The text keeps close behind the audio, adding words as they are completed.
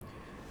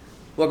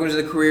Welcome to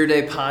the Career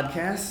Day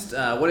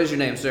podcast. What is your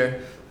name,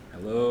 sir?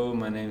 Hello,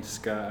 my name's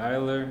Scott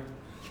Eiler.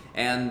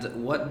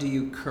 And what do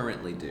you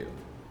currently do?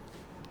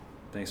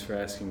 Thanks for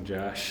asking,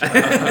 Josh.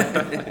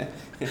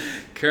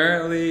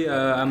 Currently,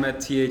 I'm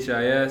at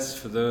THIS.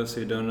 For those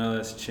who don't know,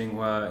 that's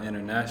Tsinghua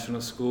International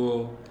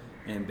School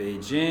in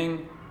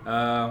Beijing.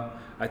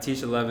 I teach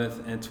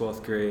 11th and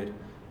 12th grade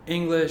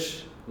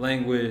English,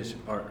 language,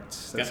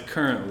 arts. That's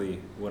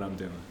currently what I'm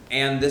doing.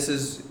 And this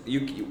is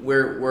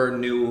we're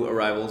new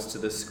arrivals to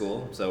this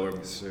school, so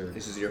Sure.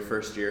 this is your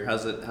first year.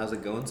 How's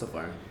it going so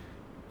far?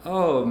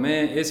 Oh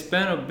man, it's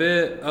been a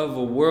bit of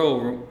a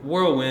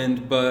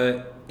whirlwind,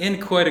 but in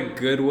quite a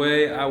good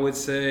way, I would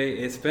say.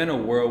 It's been a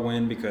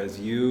whirlwind because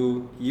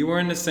you were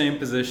in the same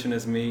position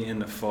as me in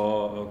the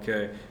fall,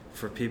 okay?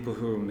 For people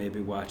who are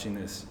maybe watching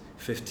this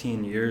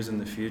 15 years in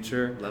the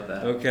future. Love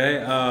that.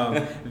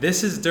 Okay,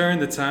 this is during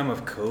the time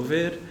of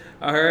COVID,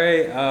 all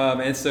right?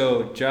 And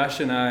so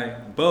Josh and I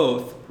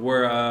both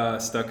were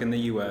stuck in the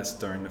U.S.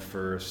 during the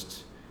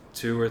first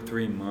 2 or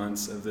 3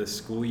 months of this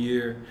school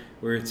year.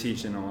 We were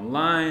teaching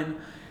online.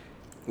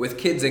 With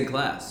kids in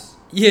class.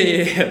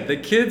 Yeah. The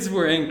kids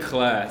were in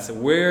class.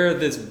 We're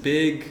this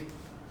big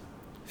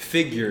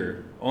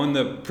figure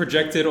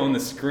projected on the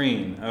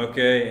screen,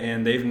 okay?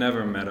 And they've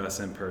never met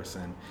us in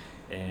person.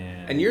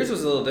 And yours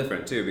was a little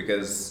different too,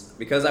 because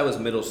I was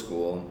middle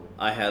school,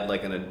 I had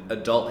like an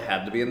adult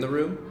had to be in the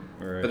room.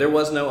 Right. But there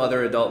was no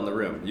other adult in the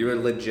room. You were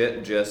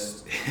legit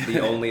just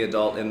the only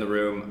adult in the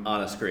room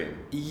on a screen.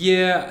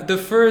 Yeah, the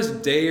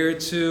first day or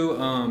two,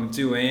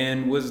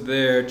 Duane was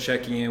there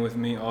checking in with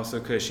me also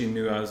because she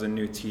knew I was a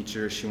new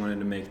teacher. She wanted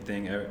to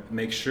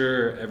make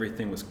sure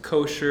everything was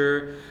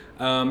kosher.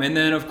 And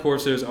then, of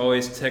course, there's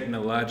always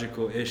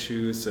technological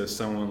issues. So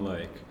someone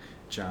like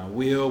John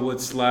Wheel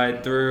would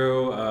slide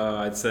through.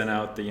 I'd send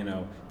out the,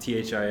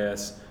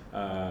 THIS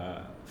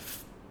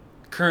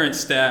current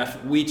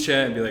staff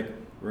WeChat and be like,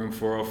 room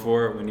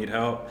 404, we need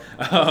help.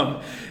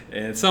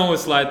 And someone would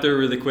slide through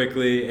really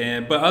quickly.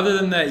 But other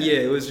than that, yeah,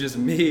 it was just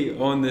me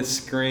on this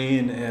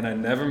screen, and I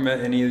never met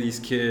any of these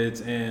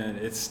kids, and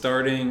it's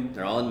starting.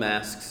 They're all in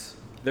masks.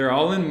 They're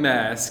all in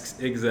masks,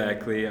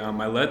 exactly.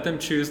 I let them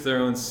choose their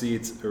own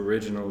seats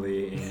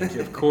originally, and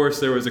of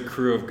course there was a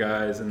crew of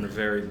guys in the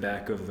very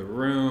back of the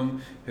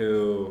room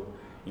who,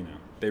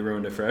 they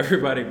ruined it for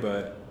everybody,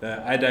 but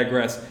I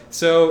digress.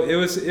 So it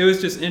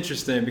was just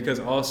interesting because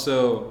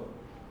also,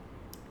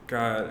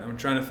 God, I'm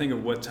trying to think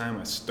of what time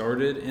I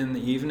started in the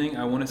evening.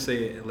 I want to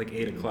say like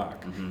 8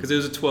 o'clock because it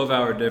was a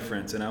 12-hour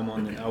difference, and I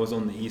was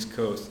on the East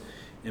Coast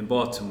in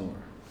Baltimore.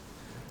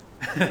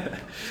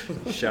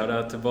 Shout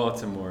out to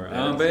Baltimore.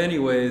 But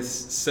anyways,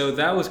 so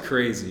that was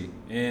crazy,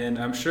 and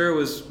I'm sure it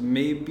was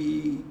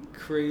maybe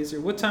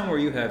crazier. What time were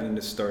you having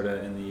to start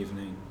at in the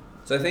evening?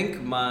 So I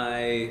think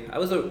I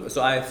was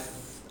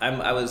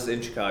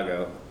in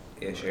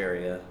Chicago-ish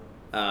area.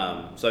 So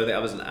I think I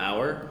was an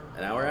hour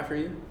after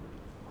you.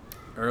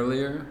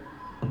 Earlier?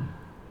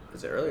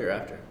 Is it earlier or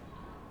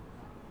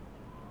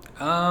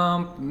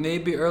after?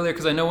 Maybe earlier,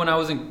 because I know when I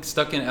was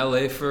stuck in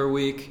LA for a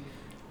week.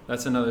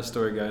 That's another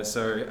story, guys.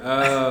 Sorry. When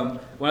I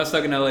was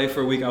stuck in LA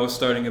for a week, I was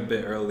starting a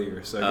bit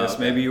earlier. So I guess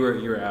maybe you were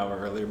an hour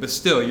earlier. But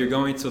still, you're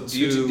going till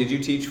 2. Did you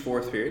teach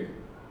fourth period?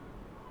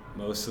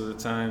 Most of the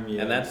time,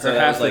 yeah. And that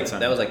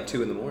was like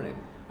 2 in the morning.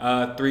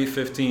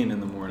 3:15 in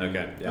the morning.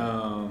 Okay.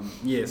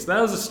 Yeah. So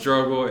that was a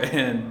struggle,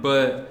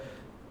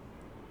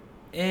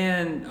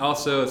 and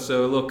also,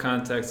 so a little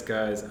context,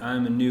 guys.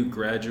 I'm a new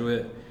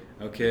graduate.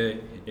 Okay,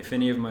 if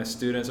any of my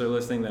students are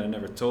listening that I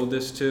never told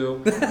this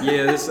to,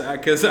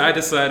 because I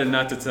decided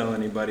not to tell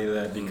anybody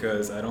that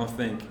because I don't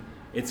think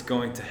it's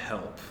going to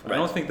help. Right. I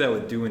don't think that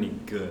would do any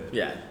good.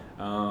 Yeah.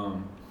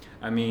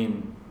 I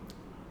mean,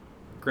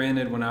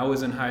 granted, when I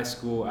was in high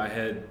school,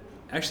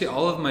 actually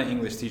all of my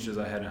English teachers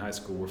I had in high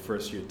school were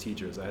first-year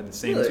teachers. I had the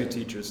same 2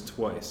 teachers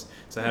twice.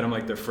 So I had them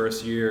like their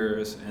first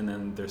years and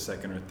then their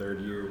second or third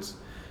years.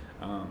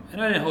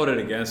 And I didn't hold it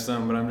against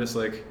them, but I'm just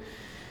like,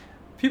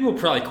 people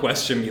probably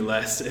question me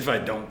less if I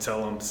don't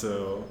tell them,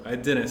 so I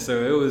didn't.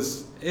 So it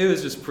was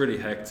just pretty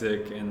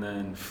hectic, and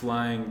then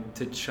flying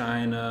to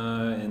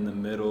China in the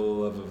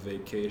middle of a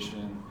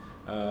vacation.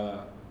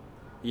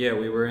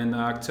 We were in the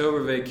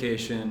October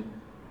vacation.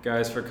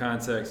 Guys, for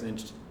context,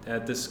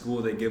 at this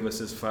school they give us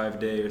this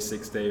 5-day or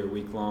 6-day or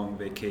week-long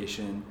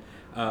vacation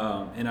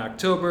in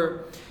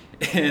October,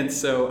 and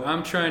so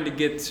I'm trying to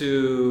get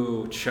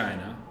to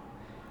China.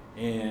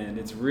 And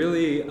it's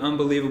really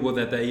unbelievable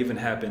that even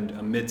happened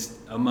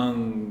amidst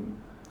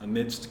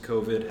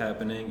COVID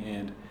happening.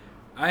 And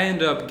I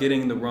end up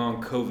getting the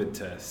wrong COVID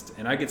test,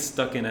 and I get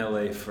stuck in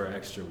LA for an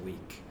extra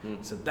week.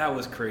 So that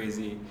was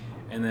crazy.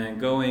 And then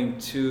going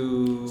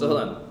to... So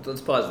hold on, let's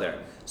pause there.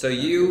 So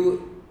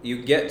you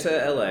get to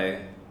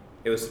LA.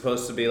 It was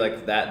supposed to be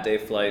like that day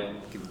flight,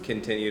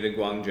 continue to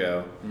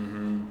Guangzhou,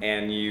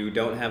 and you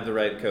don't have the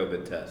right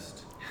COVID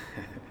test.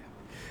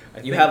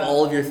 You have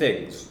all of your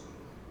things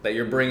that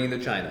you're bringing to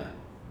China.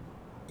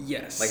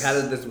 Yes. Like, how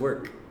did this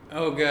work?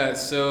 Oh, God.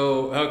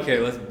 So, okay,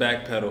 let's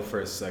backpedal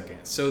for a second.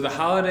 So the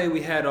holiday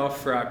we had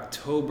off for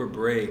October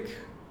break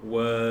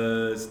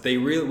was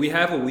we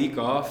have a week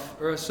off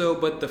or so,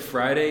 but the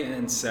Friday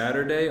and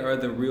Saturday are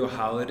the real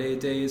holiday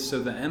days.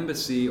 So the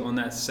embassy on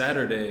that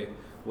Saturday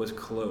was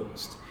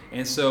closed,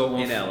 and so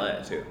in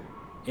LA too.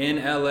 In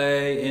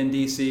LA, in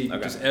DC,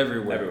 Okay. just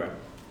everywhere. Everywhere.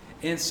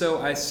 And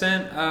so I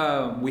sent.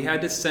 We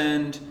had to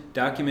send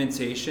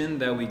documentation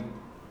that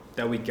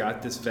we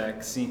got this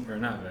vaccine, or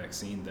not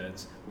vaccine,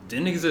 that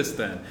didn't exist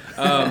then.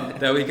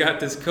 That we got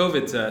this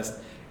COVID test.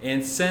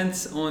 And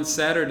since on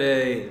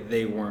Saturday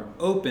they weren't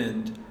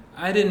opened,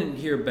 I didn't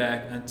hear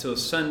back until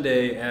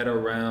Sunday at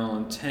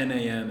around 10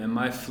 a.m. And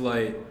my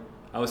flight,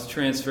 I was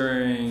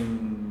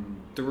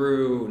transferring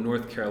through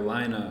North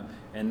Carolina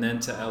and then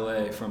to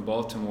LA from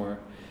Baltimore.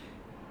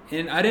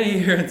 And I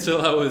didn't hear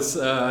until I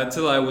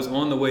was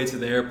on the way to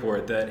the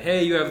airport that,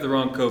 hey, you have the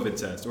wrong COVID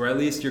test, or at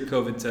least your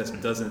COVID test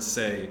doesn't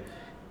say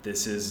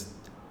this is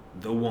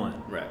the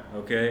one. Right.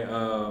 Okay.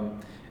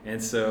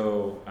 And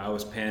so I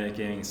was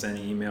panicking,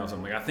 sending emails.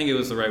 I'm like, I think it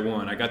was the right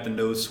one. I got the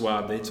nose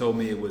swab. They told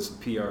me it was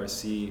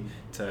PRC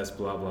test,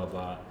 blah, blah,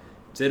 blah.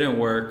 Didn't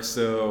work.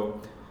 So,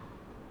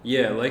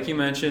 yeah, like you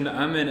mentioned,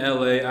 I'm in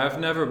LA. I've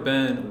never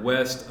been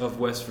west of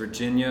West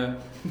Virginia.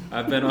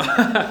 I've been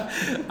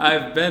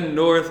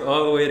north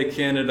all the way to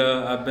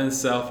Canada. I've been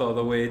south all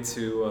the way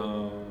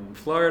to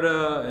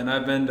Florida, and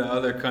I've been to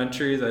other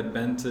countries. I'd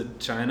been to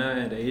China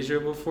and Asia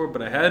before,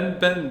 but I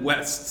hadn't been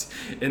west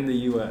in the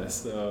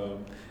U.S.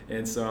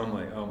 And so I'm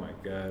like, oh my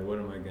God, what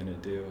am I gonna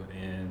do?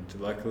 And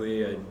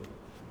luckily I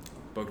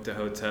booked a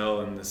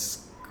hotel, and the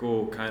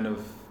school kind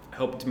of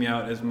helped me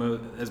out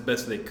as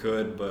best they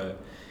could,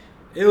 but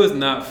it was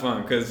not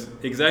fun because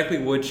exactly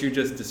what you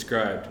just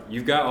described.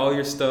 You've got all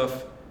your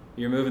stuff,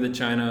 you're moving to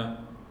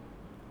China.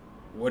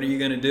 What are you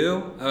gonna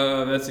do?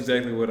 That's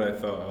exactly what I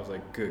thought. I was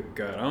like, good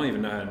God, I don't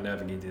even know how to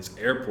navigate this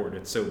airport.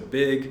 It's so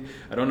big.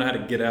 I don't know how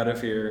to get out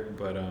of here.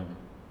 But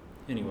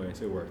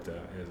anyways, it worked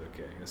out. It was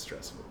okay. It was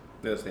stressful.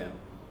 Yeah.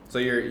 So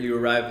you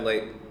arrived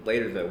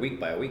later the week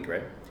by a week,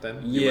 right?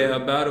 Then Yeah,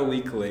 about a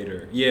week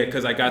later. Yeah,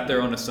 because I got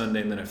there on a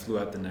Sunday and then I flew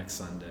out the next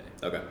Sunday.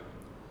 Okay.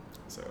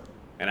 So.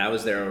 And I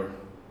was there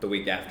the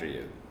week after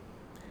you.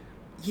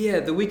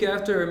 Yeah, the week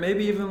after, or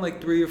maybe even like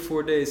 3 or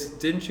 4 days.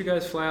 Didn't you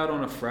guys fly out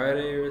on a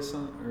Friday or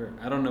something? Or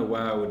I don't know why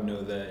I would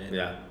know that.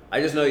 Yeah,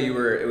 I just know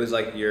it was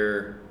like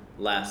your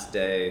last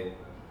day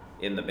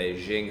in the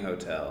Beijing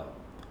hotel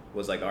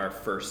was like our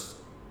first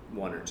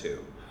 1 or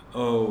 2.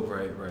 Oh,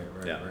 right.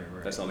 Yeah,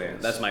 right.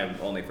 That's my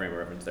only frame of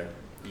reference there.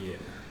 Yeah.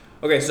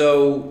 Okay,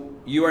 so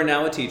you are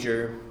now a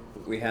teacher.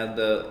 We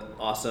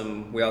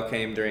all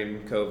came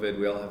during COVID.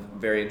 We all have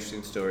very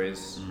interesting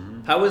stories.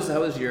 Mm-hmm. How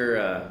was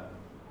your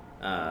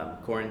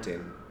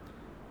quarantine?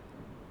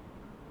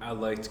 I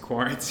liked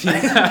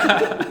quarantine.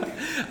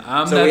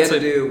 So we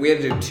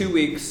had to do 2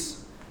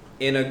 weeks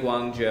in a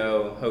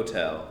Guangzhou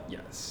hotel.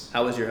 Yes.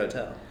 How was your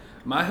hotel?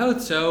 My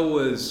hotel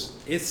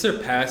it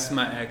surpassed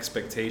my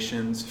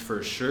expectations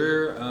for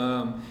sure.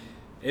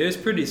 It was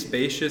pretty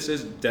spacious.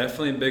 It's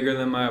definitely bigger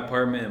than my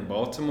apartment in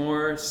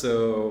Baltimore.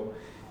 So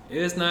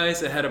it was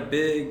nice. It had I'm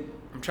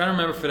trying to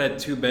remember if it had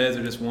 2 beds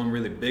or just one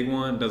really big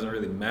one. Doesn't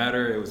really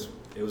matter. It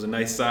was a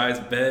nice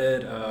sized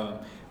bed.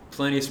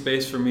 Plenty of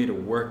space for me to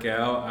work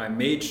out. I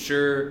made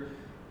sure,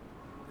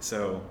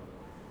 so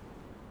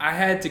I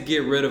had to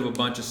get rid of a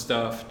bunch of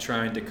stuff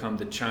trying to come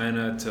to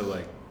China to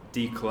like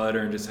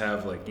declutter and just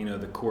have like,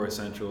 the core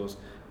essentials.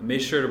 I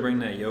made sure to bring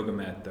that yoga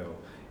mat though.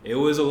 It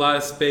was a lot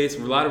of space, a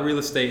lot of real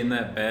estate in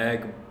that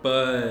bag,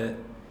 but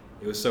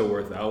it was so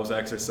worth it. I was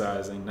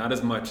exercising, not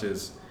as much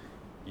as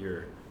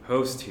your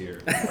host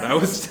here, but I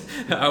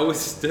was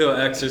still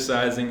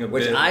exercising a bit.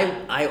 Which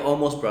I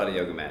almost brought a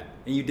yoga mat.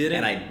 And you didn't?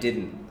 And I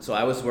didn't. So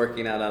I was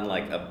working out on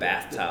like a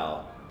bath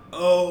towel.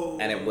 Oh.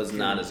 And it was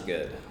not as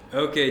good.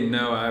 Okay,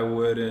 no, I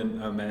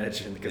wouldn't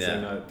imagine because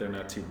they're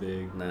not too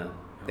big. No.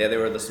 Yeah, they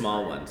were the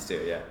small ones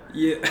too, yeah.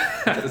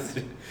 Yeah.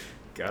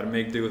 Gotta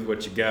make do with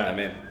what you got. I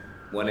mean,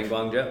 one in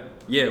Guangzhou.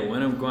 Yeah,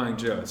 one in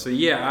Guangzhou. So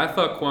yeah, I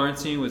thought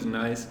quarantine was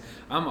nice.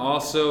 I'm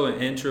also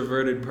an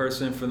introverted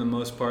person for the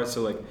most part,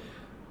 so like,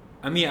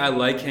 I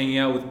like hanging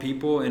out with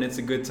people and it's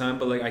a good time,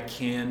 but like I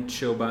can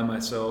chill by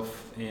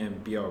myself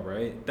and be all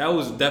right. That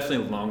was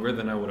definitely longer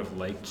than I would have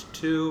liked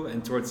to,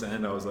 and towards the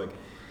end I was like,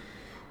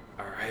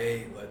 all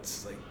right,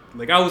 let's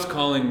like I was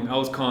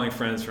calling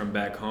friends from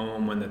back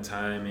home when the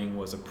timing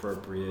was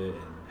appropriate.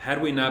 And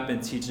had we not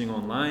been teaching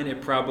online, it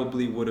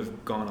probably would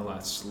have gone a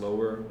lot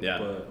slower. Yeah.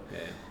 But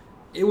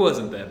it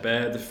wasn't that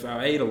bad.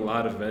 I ate a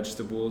lot of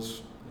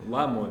vegetables, a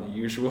lot more than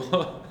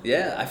usual.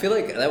 Yeah, I feel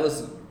like that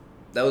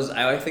was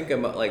I think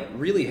I'm like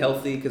really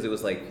healthy because it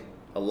was like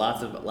a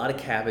lot of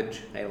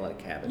cabbage. I ate a lot of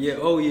cabbage. Yeah,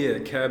 oh yeah,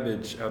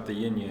 cabbage out the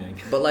yin yang.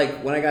 But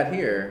like when I got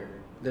here,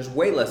 there's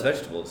way less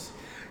vegetables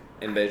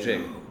in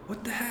Beijing.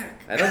 What the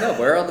heck? I don't know.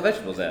 Where are all the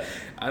vegetables at?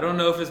 I don't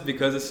know if it's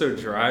because it's so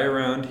dry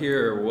around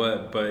here or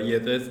what, but yeah,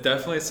 that's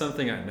definitely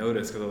something I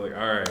noticed because I was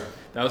like, all right,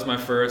 that was my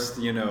first,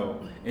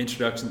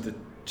 introduction to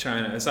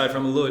China. Aside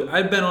from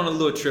I'd been on a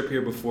little trip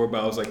here before,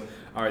 but I was like,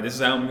 all right, this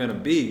is how I'm gonna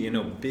be,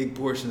 big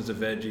portions of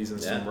veggies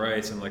and some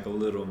rice and like a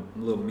little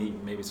meat,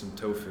 maybe some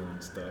tofu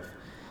and stuff.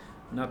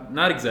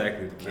 Not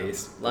exactly the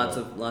case.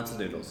 No. Lots of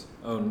noodles.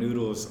 Oh,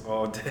 noodles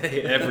all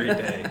day, every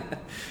day.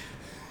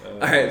 All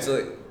right,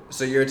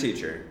 so you're a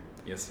teacher.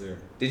 Yes, sir.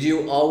 Did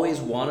you always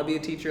want to be a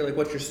teacher? Like,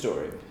 what's your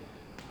story?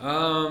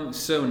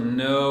 So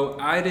no,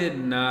 I did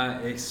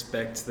not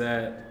expect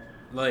that.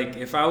 Like,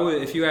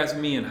 if you asked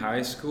me in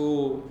high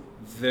school,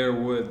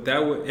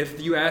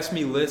 if you asked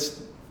me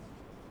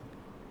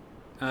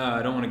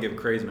I don't want to give a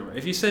crazy number.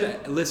 If you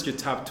said list your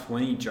top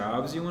 20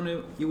 jobs you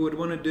would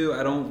want to do,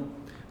 I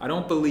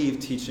don't believe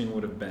teaching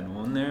would have been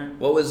on there.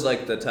 What was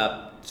like the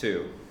top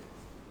 2?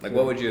 Like,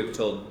 what would you have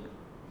told?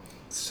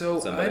 So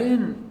somebody? I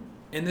didn't,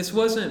 and this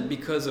wasn't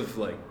because of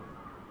like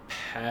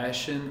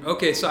passion.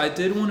 Okay, so I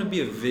did want to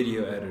be a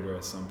video editor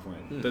at some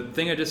point. The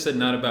thing I just said,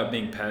 not about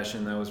being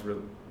passionate, that was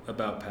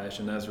about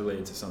passion. That was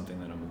related to something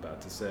that I'm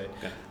about to say.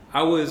 Okay.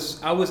 I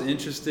was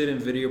interested in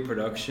video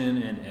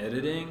production and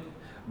editing,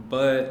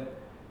 but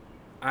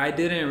I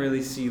didn't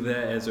really see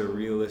that as a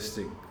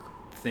realistic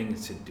thing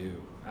to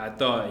do. I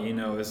thought,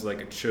 it's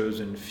like a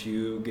chosen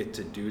few get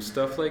to do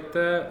stuff like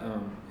that.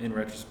 In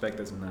retrospect,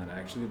 that's not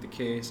actually the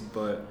case,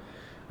 but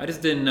I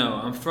just didn't know.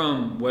 I'm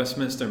from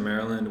Westminster,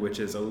 Maryland, which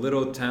is a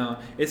little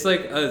town. It's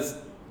like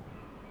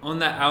on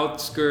the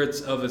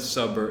outskirts of a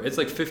suburb. It's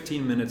like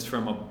 15 minutes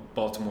from a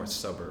Baltimore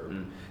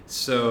suburb.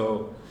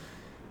 So,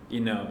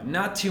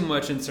 not too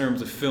much in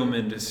terms of film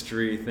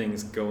industry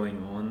things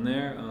going on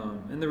there.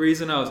 And the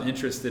reason I was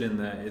interested in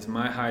that is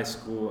my high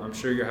school, I'm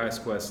sure your high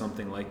school has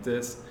something like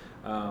this.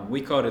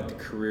 We called it the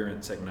Career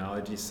and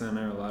Technology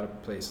Center. A lot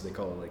of places they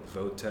call it like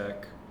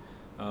VOTEC.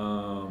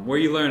 Where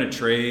you learn a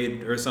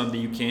trade or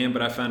something you can,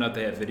 but I found out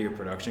they had video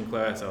production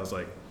class. I was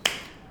like,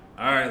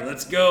 all right,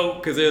 let's go.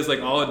 Because it was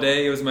like all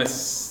day. It was my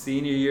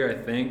senior year, I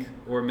think,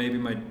 or maybe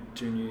my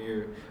junior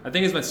year. I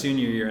think it was my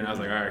senior year, and I was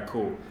like, all right,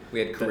 cool. We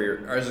had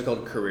ours is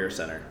called Career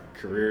Center.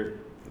 Career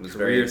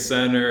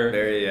Center.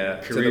 Very,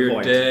 Career to the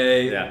point.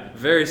 Day. Yeah.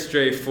 Very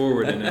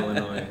straightforward in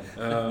Illinois.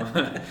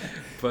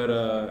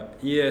 But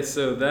yeah,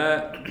 so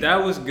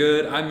that was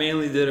good. I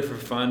mainly did it for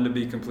fun, to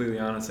be completely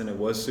honest, and it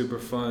was super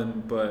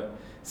fun. But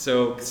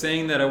so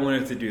saying that I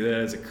wanted to do that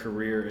as a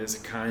career is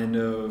kind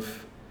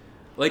of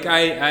like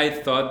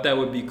I thought that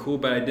would be cool,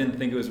 but I didn't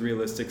think it was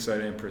realistic, so I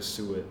didn't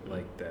pursue it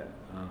like that.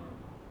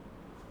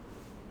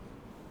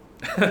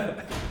 Am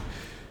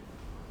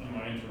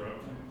I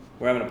interrupting?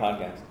 We're having a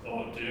podcast.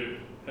 Oh, dude,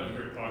 have a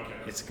great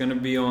podcast. It's gonna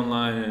be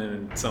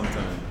online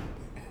sometime.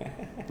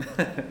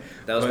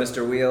 That was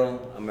Mr.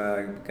 Wheel. I'm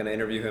gonna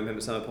interview him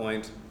at some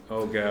point.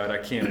 Oh God, I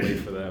can't wait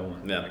for that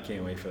one. Yeah. I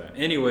can't wait for that.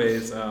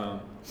 Anyways,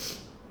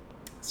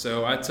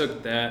 so I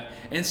took that,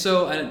 and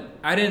so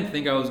I didn't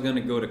think I was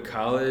gonna go to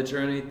college or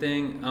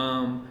anything.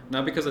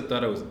 Not because I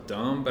thought I was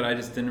dumb, but I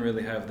just didn't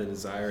really have the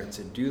desire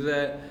to do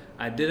that.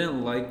 I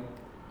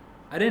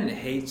didn't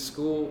hate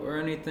school or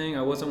anything.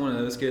 I wasn't one of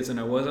those kids, and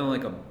I wasn't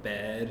like a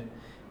bad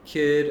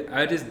kid.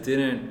 I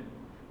didn't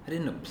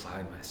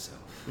apply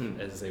myself,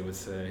 as they would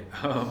say.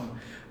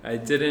 I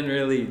didn't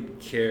really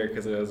care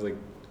because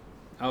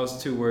I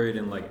was too worried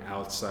in like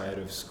outside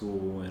of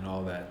school and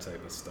all that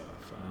type of stuff.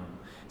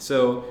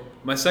 So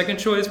my second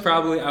choice,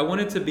 probably, I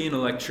wanted to be an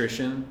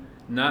electrician.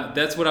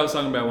 That's what I was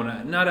talking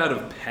about not out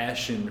of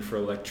passion for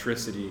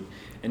electricity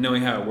and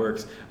knowing how it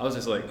works. I was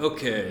just like,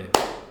 okay,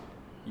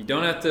 you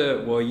don't have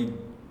to,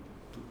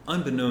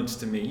 unbeknownst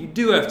to me, you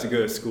do have to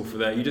go to school for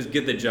that. You just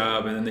get the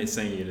job and then they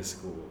send you to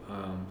school.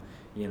 I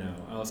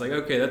was like,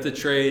 okay, that's a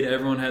trade.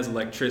 Everyone has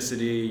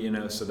electricity,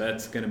 so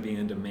that's going to be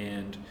in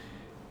demand,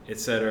 et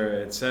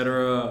cetera, et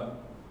cetera.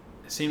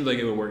 It seemed like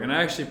it would work. And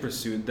I actually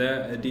pursued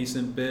that a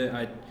decent bit.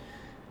 I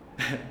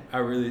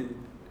applied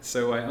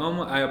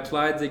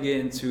to get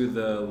into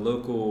the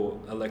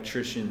local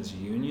electricians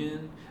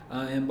union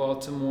in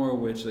Baltimore,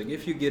 which like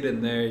if you get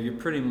in there, you're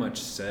pretty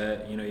much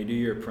set. You do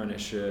your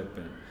apprenticeship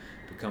and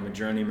become a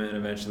journeyman.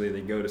 Eventually,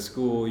 they go to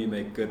school, you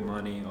make good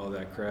money, all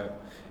that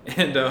crap.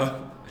 And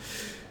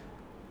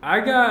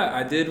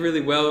I did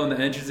really well in the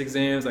entrance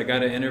exams. I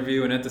got an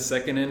interview, and at the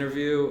second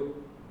interview,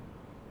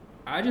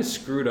 I just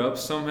screwed up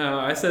somehow.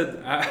 I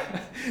said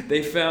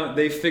they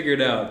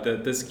figured out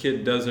that this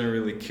kid doesn't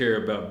really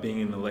care about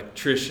being an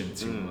electrician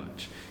too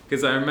much.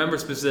 Because I remember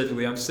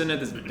specifically, I'm sitting at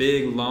this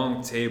big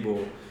long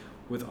table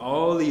with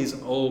all these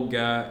old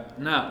guys,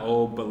 not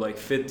old, but like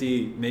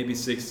 50, maybe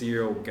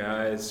 60-year-old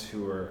guys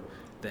who are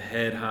the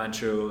head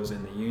honchos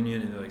in the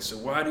union, and they're like, so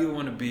why do you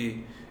want to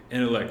be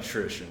an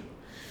electrician?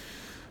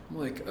 I'm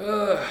like,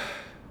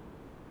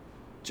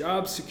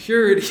 job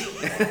security.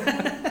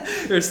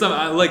 Or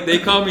something. Like, they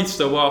caught me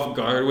so off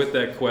guard with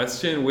that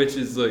question, which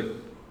is like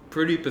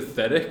pretty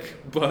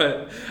pathetic,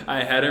 but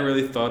I hadn't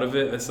really thought of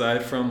it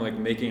aside from like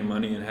making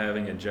money and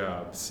having a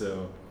job.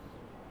 So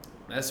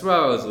that's what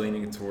I was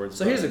leaning towards.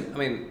 So this is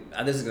going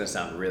to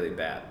sound really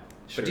bad.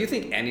 Sure. But do you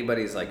think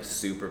anybody's like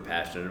super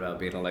passionate about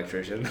being an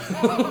electrician?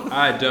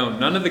 I don't.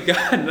 None of the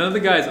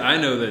guys I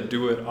know that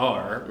do it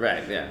are.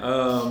 Right.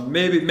 Yeah.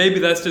 Maybe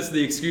that's just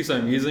the excuse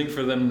I'm using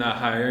for them not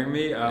hiring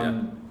me.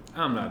 I'm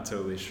not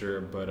totally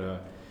sure, but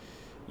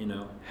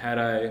had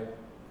I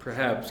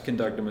perhaps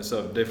conducted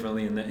myself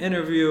differently in the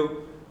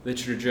interview, the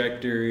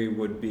trajectory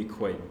would be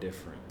quite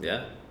different.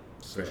 Yeah,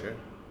 So, for sure.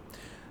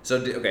 So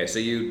okay, so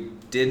you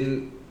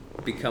didn't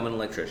become an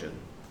electrician.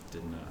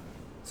 Did not.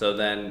 So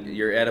then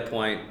you're at a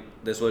point.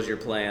 This was your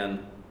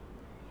plan.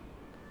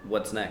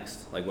 What's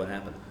next? Like, what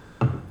happened?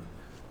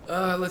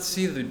 Let's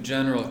see the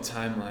general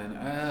timeline.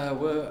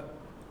 Well,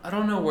 I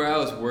don't know where I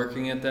was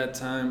working at that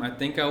time. I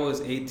think I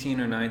was 18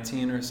 or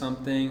 19 or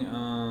something.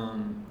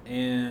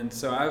 And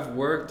so I've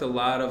worked a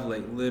lot of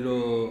like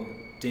little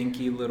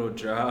dinky little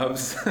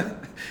jobs. I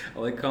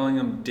like calling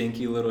them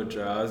dinky little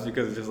jobs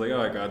because it's just like,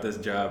 oh, I got this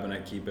job and I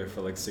keep it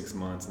for like 6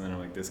 months and then I'm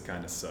like, this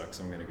kind of sucks.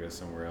 I'm going to go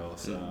somewhere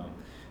else.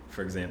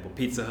 For example,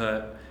 Pizza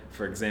Hut.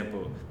 For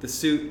example, the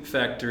Suit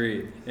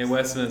Factory in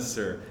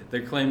Westminster.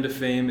 Their claim to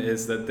fame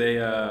is that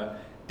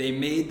they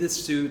made the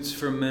suits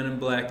for Men in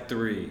Black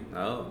 3.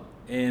 Oh,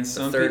 And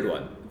some the third peop-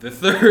 one. The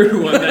third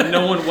one that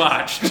no one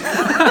watched.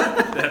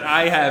 That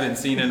I haven't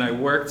seen and I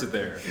worked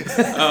there.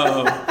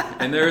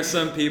 And there are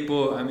some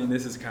people, I mean,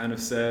 this is kind of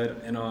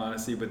sad in all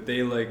honesty, but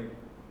they like,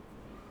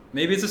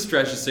 maybe it's a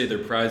stretch to say their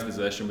prized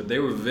possession, but they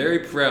were very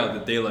proud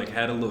that they like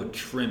had a little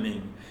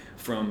trimming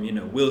from,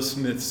 Will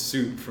Smith's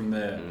suit from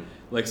that.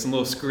 Like some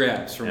little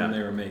scraps from when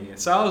they were making it.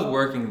 So I was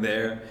working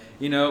there,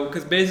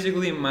 because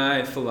basically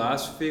my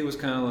philosophy was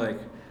kind of like,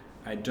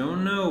 I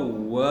don't know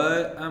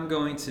what I'm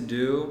going to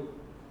do.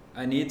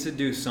 I need to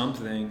do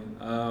something.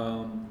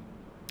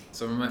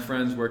 Some of my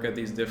friends work at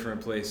these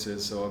different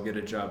places, so I'll get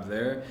a job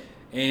there.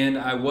 And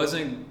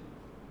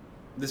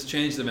this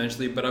changed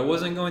eventually, but I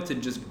wasn't going to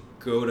just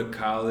go to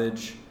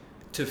college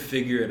to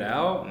figure it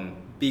out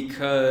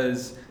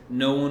because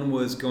no one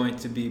was going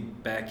to be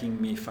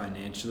backing me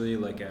financially,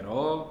 like at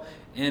all.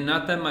 And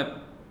not that my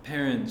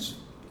parents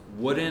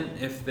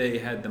wouldn't if they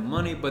had the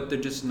money, but they're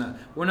just not,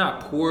 we're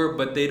not poor,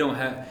 but they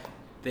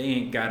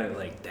ain't got it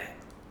like that.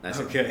 That's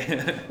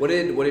okay. What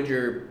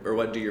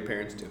do your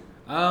parents do?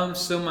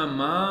 So my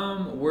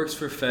mom works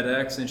for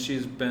FedEx and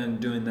she's been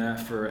doing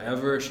that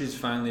forever. She's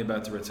finally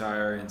about to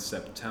retire in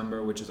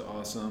September, which is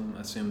awesome,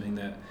 assuming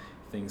that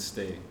things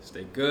stay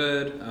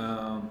good.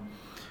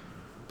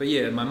 But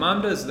yeah, my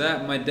mom does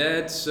that. My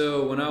dad,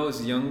 so when I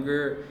was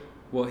younger,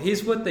 well,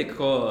 he's what they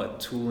call a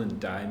tool and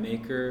die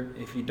maker.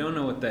 If you don't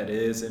know what that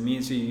is, it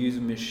means you use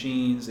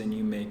machines and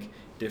you make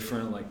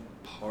different like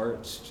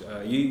parts.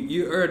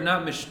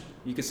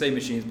 You could say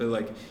machines, but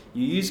like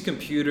you use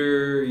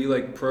you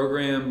like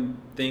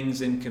program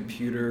things in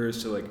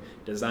computers to like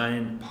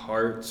design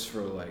parts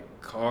for like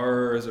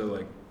cars or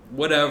like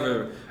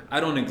whatever. I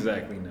don't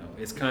exactly know.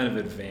 It's kind of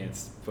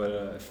advanced,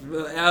 but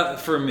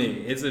for me,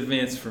 it's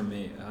advanced for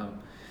me.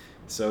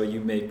 So you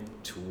make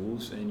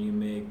tools and you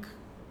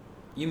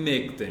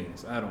make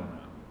things. I don't know.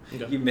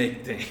 Okay. You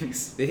make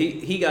things.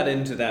 He got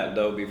into that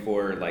though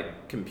before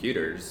like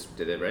computers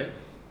did it, right?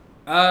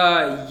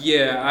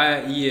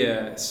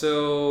 Yeah.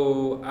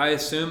 So I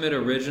assume it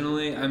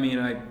originally. I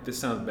mean, this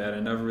sounds bad. I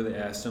never really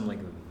asked him like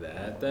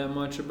that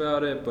much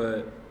about it,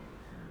 but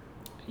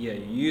yeah,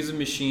 you use a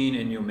machine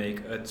and you'll make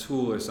a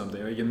tool or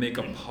something, or you make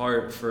a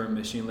part for a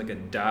machine. Like a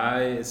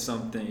die is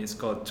something. It's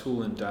called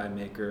tool and die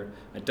maker.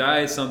 A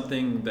die is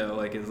something that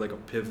like is like a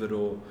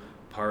pivotal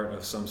part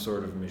of some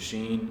sort of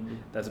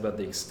machine. That's about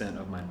the extent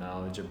of my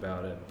knowledge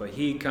about it. But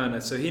he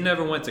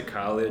never went to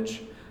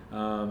college.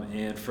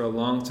 And for a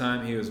long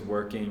time, he was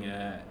working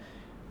at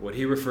what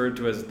he referred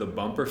to as the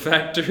bumper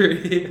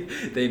factory.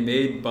 They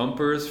made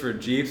bumpers for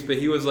Jeeps, but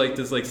he was like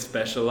this like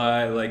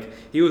specialized, like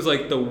he was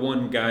like the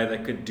one guy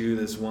that could do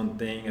this one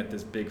thing at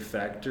this big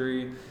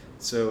factory.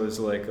 So it was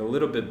like a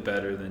little bit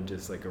better than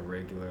just like a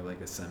regular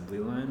like assembly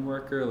line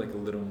worker, like a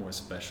little more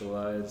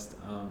specialized.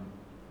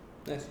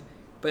 Nice.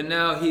 But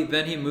now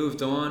he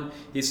moved on.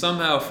 He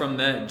somehow from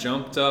that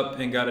jumped up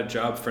and got a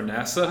job for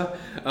NASA,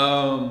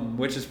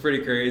 which is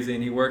pretty crazy.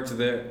 And he worked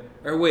there.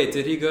 Or wait,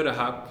 did he go to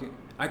Hopkins?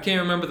 I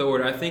can't remember the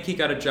order. I think he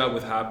got a job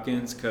with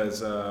Hopkins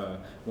because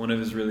one of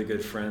his really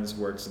good friends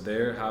works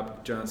there,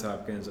 Johns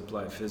Hopkins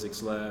Applied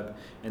Physics Lab.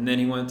 And then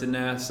he went to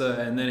NASA,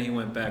 and then he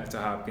went back to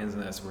Hopkins,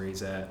 and that's where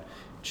he's at,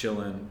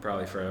 chilling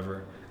probably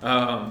forever.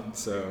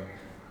 So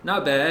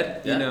not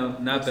bad,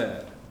 not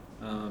bad.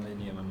 And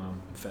yeah, my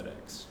mom,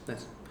 FedEx.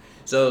 Nice.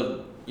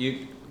 So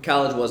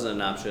college wasn't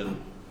an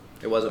option.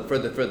 It wasn't for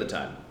the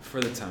time.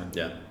 For the time.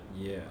 Yeah.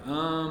 Yeah.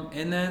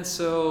 And then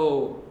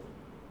so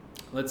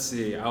let's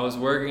see.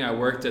 I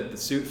worked at the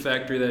suit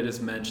factory that I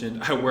just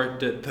mentioned. I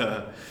worked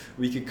at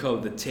we could call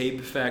it the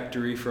tape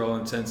factory for all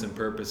intents and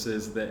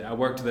purposes. I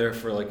worked there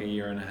for like a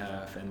year and a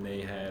half, and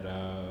they had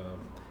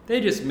they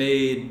just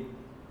made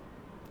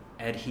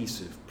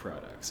adhesive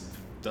products.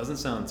 Doesn't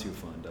sound too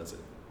fun, does it?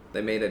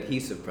 They made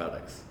adhesive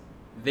products.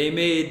 They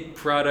made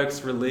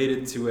products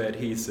related to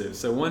adhesive.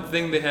 So one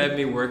thing they had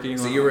me working on...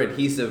 So you were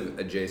adhesive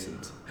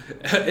adjacent.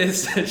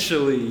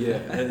 Essentially, yeah.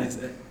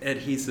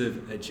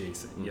 Adhesive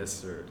adjacent, yes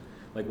sir.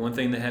 Like one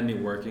thing they had me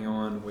working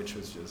on, which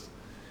was just...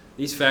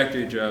 These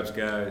factory jobs,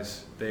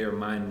 guys, they are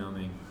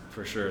mind-numbing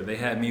for sure. They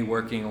had me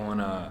working on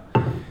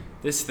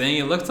this thing.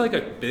 It looked like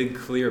a big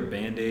clear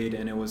Band-Aid,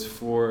 and it was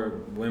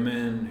for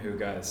women who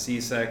got a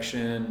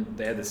C-section.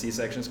 They had the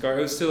C-section scar.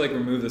 It was to like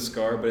remove the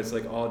scar, but it's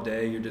like all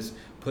day you're just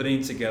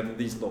putting together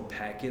these little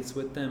packets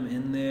with them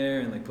in there,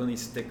 and like putting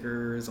these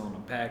stickers on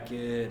a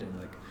packet, and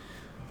like,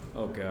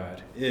 oh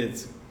god,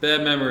 it's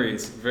bad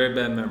memories, very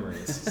bad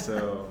memories.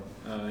 So,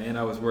 and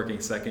I was working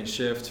second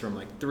shift from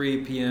like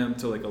 3 p.m.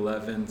 to like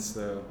 11,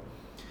 so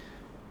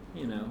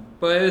you know,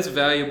 but it was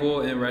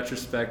valuable in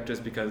retrospect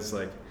just because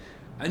like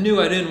I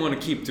knew I didn't want to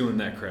keep doing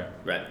that crap.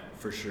 Right.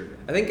 For sure.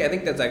 I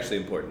think that's actually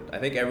important. I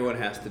think everyone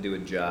has to do a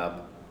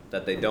job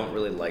that they don't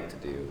really like to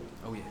do.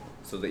 Oh yeah.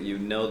 So that you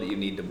know that you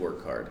need to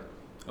work hard.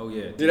 Oh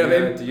yeah. You know what I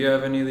mean? Do you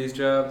have any of these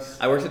jobs?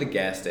 I worked at a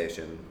gas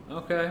station.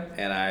 Okay.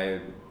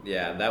 And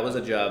that was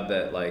a job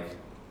that like,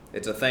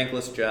 it's a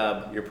thankless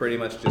job. You're pretty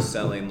much just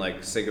selling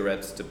like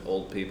cigarettes to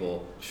old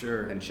people.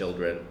 Sure. And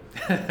children.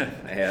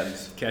 And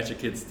catch a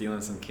kid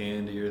stealing some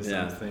candy or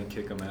something,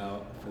 kick them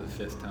out for the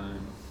 5th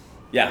time.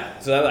 Yeah,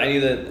 so I knew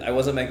that I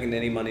wasn't making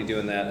any money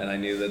doing that, and I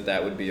knew that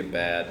that would be a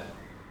bad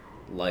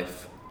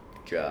life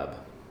job.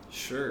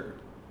 Sure.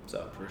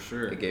 So for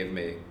sure, it gave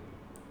me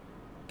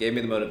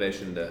the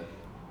motivation to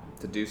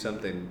do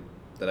something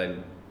that I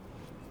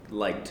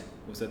liked.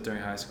 Was that during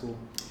high school?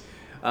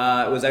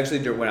 It was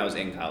actually when I was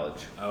in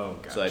college. Oh,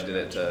 gotcha. So I did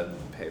it to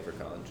pay for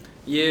college.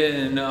 Yeah,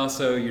 and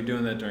also you're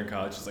doing that during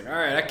college. It's like, all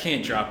right, I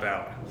can't drop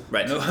out.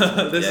 Right. No,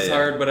 this is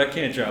hard, but I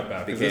can't drop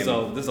out because this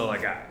is all I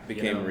got.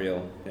 Became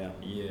real. Yeah.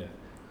 Yeah.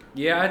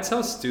 Yeah, I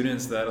tell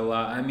students that a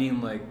lot. I mean,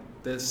 like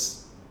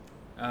this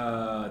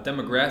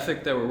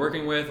demographic that we're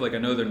working with, like I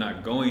know they're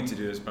not going to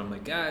do this, but I'm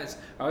like, guys,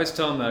 I always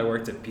tell them that I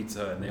worked at Pizza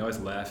Hut, and they always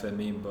laugh at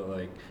me, but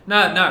like,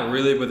 not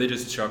really, but they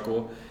just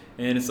chuckle.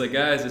 And it's like,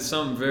 guys, there's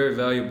something very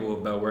valuable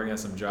about working at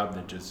some job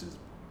that just is,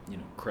 you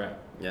know, crap.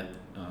 Yeah.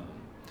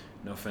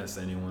 No offense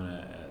to anyone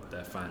at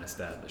that fine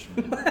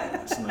establishment.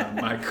 It's not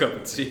my cup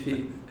of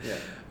tea.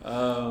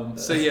 Yeah.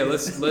 So yeah,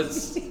 let's.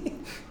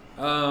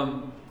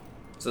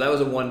 So that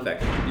was a one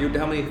factory.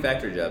 How many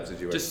factory jobs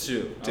did you work? Just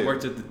two. I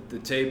worked at the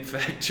tape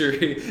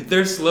factory.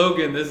 Their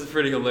slogan, this is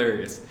pretty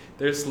hilarious.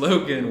 Their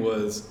slogan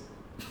was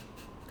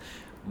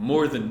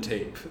more than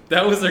tape.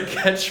 That was their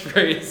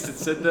catchphrase. It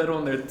said that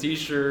on their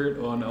T-shirt,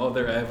 on all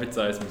their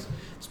advertisements.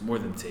 It's more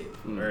than tape.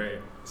 All right.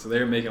 So they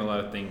were making a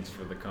lot of things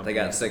for the company. They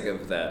got sick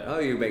of that. Oh,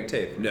 you make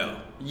tape? No.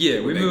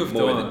 Yeah, we moved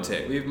on. More than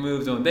tape. We've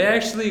moved on. They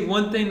actually,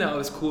 one thing that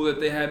was cool that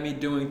they had me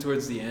doing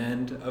towards the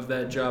end of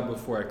that job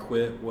before I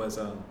quit was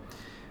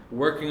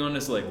working on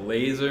this like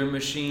laser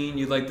machine.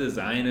 You'd like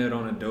design it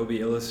on Adobe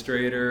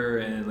Illustrator,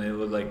 and they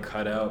would like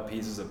cut out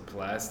pieces of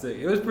plastic.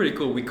 It was pretty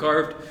cool. We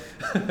carved.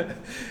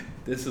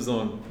 This is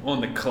on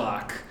the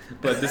clock,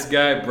 but this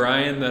guy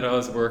Brian that I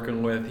was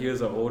working with, he was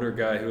an older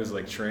guy who was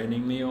like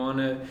training me on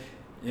it.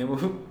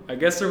 And I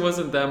guess there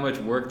wasn't that much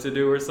work to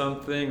do or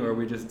something, or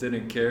we just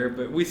didn't care.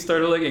 But we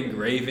started like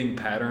engraving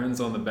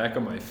patterns on the back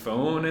of my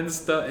phone and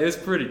stuff. It was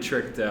pretty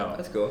tricked out.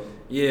 That's cool.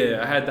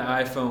 Yeah, I had the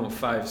iPhone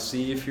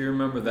 5C, if you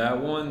remember that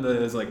one.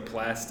 That is like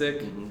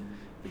plastic. Mm-hmm.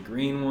 The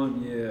green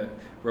one, yeah.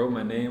 Wrote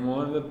my name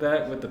on the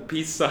back with the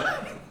peace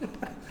sign.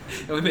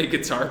 And we made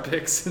guitar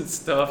picks and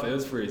stuff. It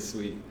was pretty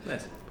sweet.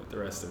 Nice. But the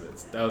rest of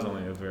it, that was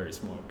only a very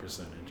small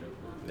percentage of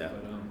it. Yeah.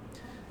 But,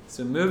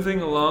 so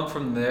moving along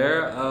from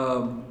there,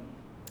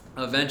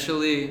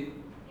 eventually,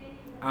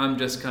 I'm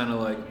just kind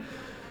of like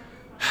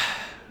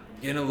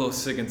getting a little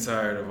sick and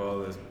tired of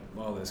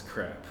all this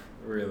crap.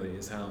 Really,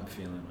 is how I'm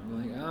feeling.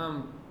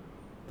 I'm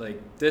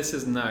like, this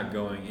is not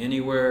going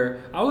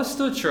anywhere. I was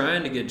still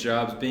trying to get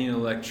jobs being an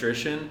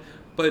electrician,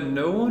 but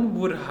no one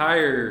would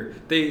hire.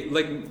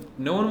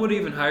 No one would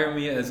even hire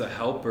me as a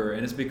helper,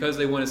 and it's because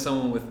they wanted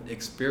someone with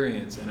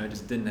experience, and I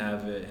just didn't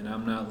have it, and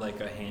I'm not like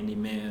a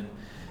handyman.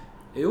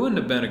 It wouldn't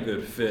have been a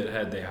good fit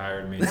had they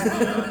hired me, to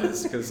be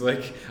honest, because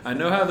like I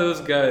know how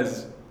those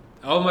guys,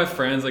 all my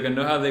friends, like I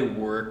know how they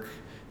work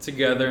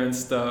together and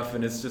stuff,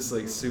 and it's just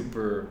like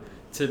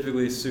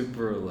typically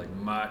super like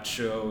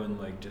macho and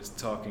like just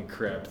talking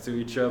crap to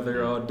each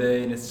other all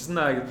day, and it's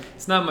not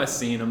my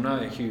scene. I'm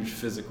not a huge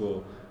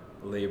physical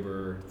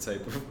labor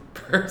type of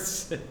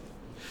person,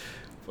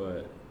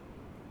 but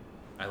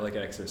I like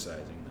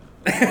exercising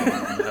though.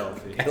 I'm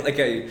healthy. I like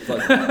how you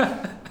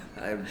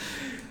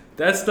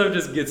that stuff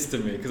just gets to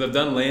me because I've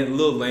done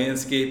little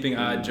landscaping,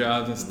 odd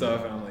jobs and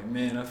stuff, and I'm like,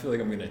 man, I feel like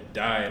I'm gonna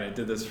die, and I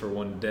did this for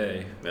one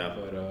day. Yeah.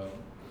 But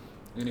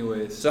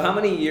anyways. So how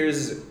many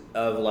years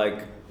of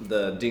like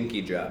the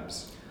dinky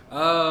jobs?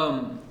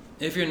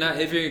 If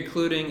you're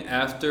including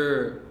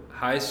after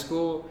high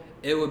school,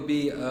 it would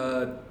be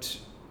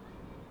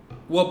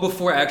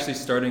before actually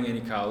starting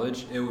any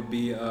college, it would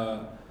be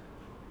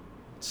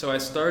so I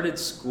started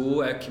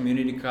school at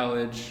community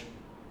college.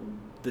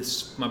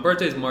 My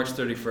birthday is March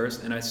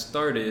 31st, and I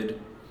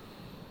started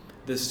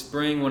this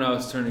spring when I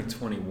was turning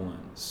 21.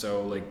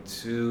 So like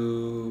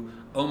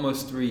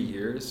almost 3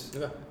 years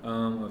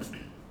of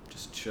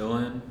just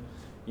chilling,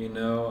 you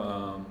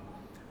know.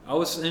 I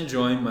was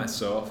enjoying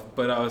myself,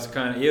 but I was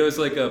it was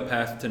like a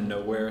path to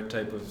nowhere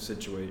type of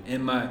situation.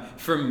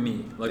 For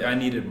me, like I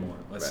needed more.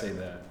 Let's say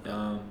that.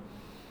 Yeah.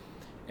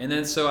 And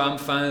then so I'm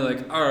finally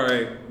like, all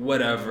right,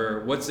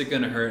 whatever. What's it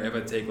gonna hurt if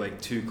I take like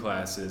 2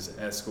 classes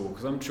at school?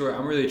 Because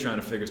I'm really trying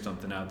to figure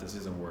something out. This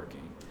isn't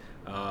working.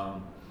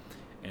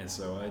 And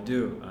so I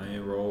do. I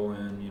enroll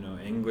in,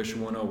 English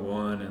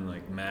 101 and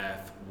like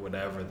math,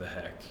 whatever the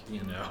heck,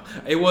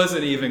 It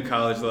wasn't even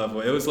college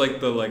level. It was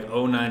like the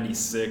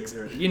 096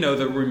 or,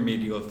 the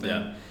remedial thing,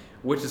 Yeah.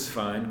 which is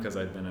fine because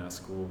I'd been out of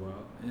school a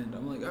while. And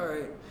I'm like, all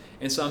right.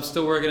 And so I'm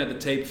still working at the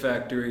tape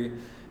factory,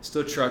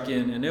 still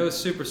trucking, and it was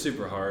super,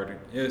 super hard.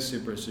 It was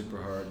super,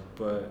 super hard,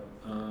 but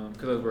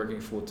because I was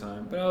working full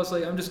time. But I was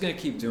like, I'm just going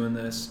to keep doing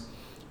this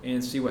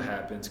and see what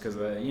happens because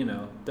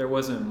there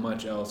wasn't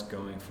much else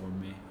going for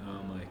me.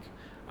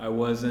 I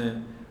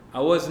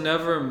was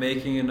never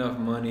making enough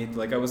money.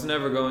 Like I was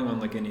never going on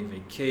like any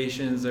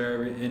vacations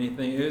or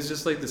anything. It was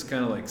just like this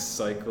kind of like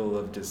cycle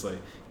of just like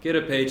get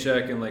a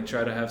paycheck and like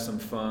try to have some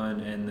fun,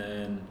 and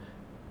then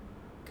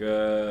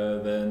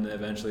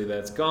eventually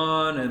that's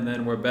gone, and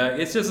then we're back.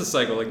 It's just a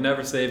cycle, like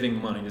never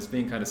saving money, just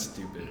being kind of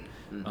stupid,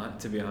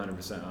 to be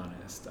 100%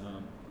 honest.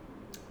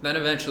 Then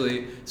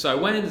eventually, so I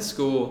went into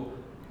school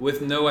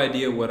with no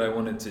idea what I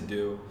wanted to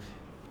do.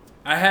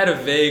 I had a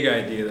vague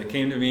idea that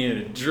came to me in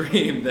a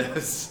dream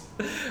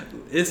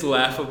it's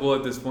laughable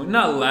at this point.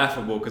 Not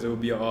laughable because it would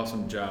be an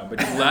awesome job, but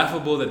just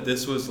laughable that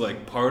this was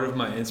like part of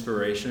my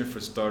inspiration for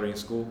starting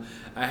school.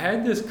 I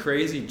had this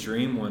crazy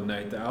dream one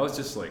night that I was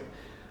just like,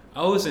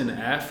 I was in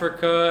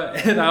Africa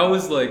and I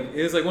was like,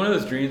 it was like one of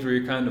those dreams where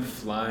you're kind of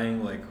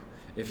flying, like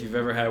if you've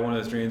ever had one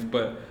of those dreams,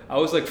 but I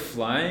was like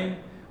flying,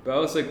 but I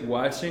was like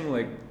watching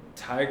like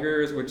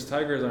tigers, which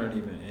tigers aren't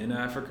even in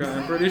Africa,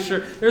 I'm pretty sure.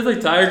 There's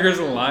like tigers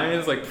and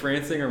lions like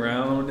prancing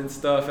around and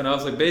stuff, and I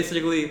was like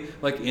basically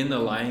like in the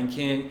Lion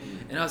King,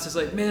 and I was just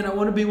like, man, I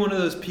want to be one of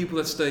those people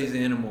that studies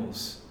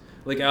animals,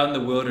 like out in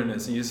the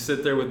wilderness, and you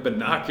sit there with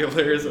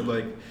binoculars, and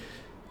like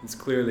it's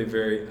clearly a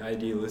very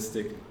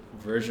idealistic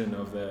version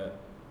of that.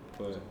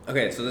 But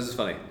Okay, so this is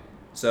funny.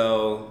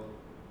 So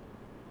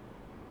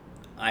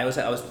I was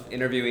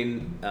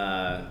interviewing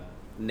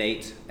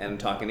Nate and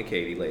talking to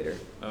Katie later.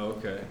 oh,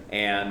 okay.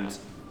 And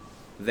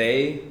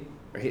Nate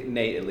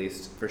at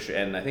least, for sure,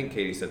 and I think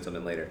Katie said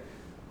something later,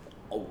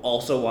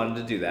 also wanted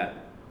to do that.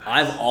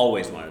 I've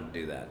always wanted to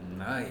do that.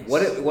 Nice.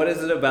 What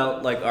is it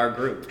about like our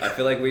group? I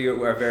feel like we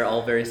are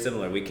all very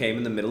similar. We came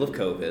in the middle of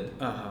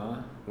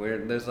COVID. Where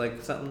there's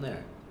like something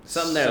there.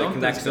 Something there that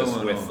connects us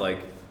going with on. like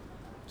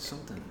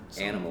Something.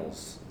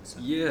 animals.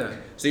 Yeah.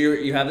 So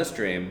you have this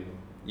dream.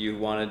 You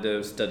wanted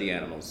to study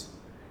animals.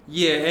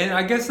 Yeah, and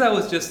I guess that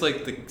was just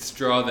like the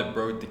straw that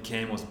broke the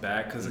camel's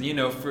back, because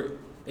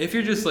if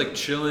you're just like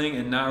chilling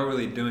and not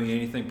really doing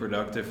anything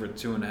productive for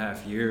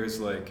 2.5 years,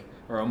 like,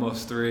 or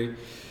almost 3,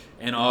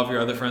 and all of your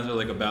other friends are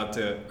like about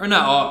to, or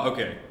not all,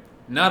 okay,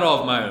 not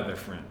all of my other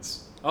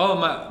friends. All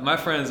of my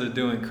friends are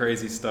doing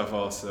crazy stuff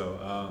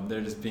also.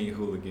 They're just being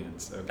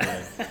hooligans.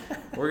 Okay,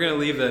 we're gonna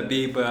leave that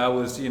be. But I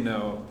was,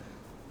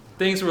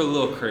 things were a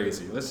little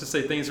crazy. Let's just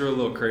say things were a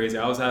little crazy.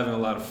 I was having a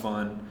lot of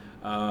fun.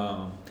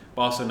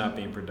 But also not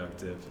being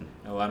productive. And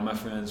a lot of my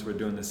friends were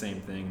doing the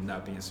same thing,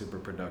 not being super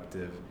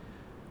productive.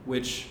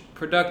 Which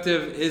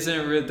productive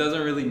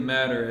doesn't really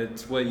matter.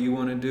 It's what you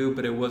want to do,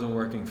 but it wasn't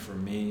working for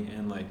me.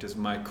 And like just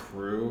my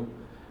crew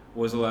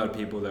was a lot of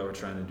people that were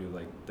trying to do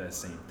like that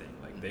same thing.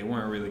 Like they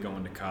weren't really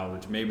going to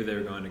college. Maybe they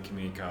were going to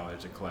community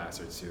college, a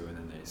class or 2, and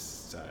then they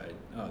decided,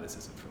 oh, this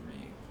isn't for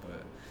me.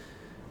 But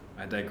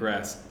I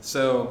digress.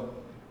 So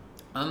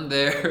I'm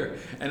there,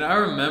 and I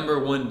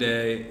remember one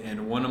day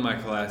in one of my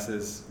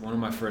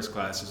first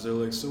classes, they're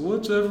like, so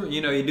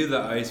you do the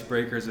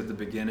icebreakers at the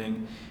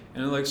beginning,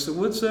 and they're like, so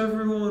what's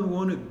everyone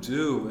want to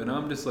do? And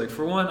I'm just like,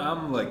 for one,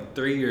 I'm like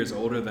 3 years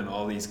older than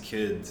all these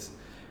kids,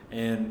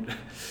 and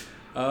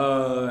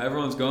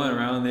everyone's going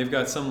around, and they've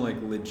got some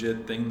like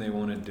legit thing they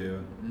want to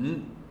do.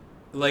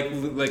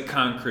 Like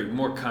concrete,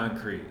 more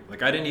concrete.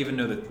 Like I didn't even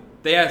know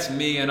that. They asked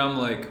me, and I'm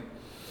like,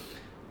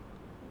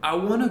 I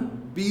want to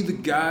be the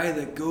guy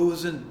that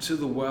goes into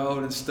the wild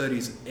and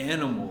studies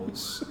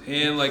animals.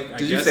 And like,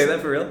 Did you say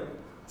that for real?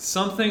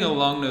 Something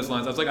along those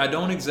lines. I was like, I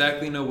don't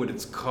exactly know what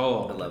it's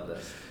called. I love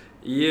this.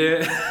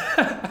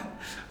 Yeah.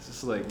 It's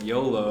just like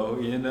YOLO,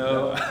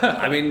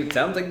 I mean, it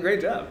sounds like a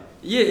great job.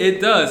 Yeah,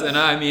 it does. And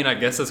I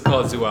guess it's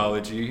called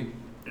zoology.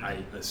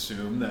 I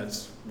assume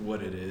that's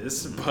what it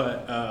is.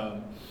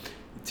 But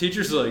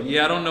teachers are like,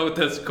 yeah, I don't know what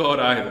that's called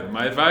either.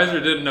 My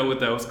advisor didn't know what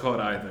that was called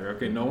either.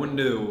 Okay, no one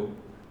knew.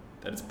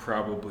 That's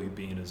probably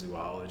being a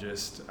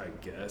zoologist, I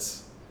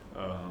guess.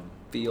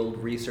 Field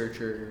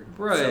researcher,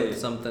 right?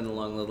 Something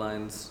along the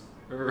lines.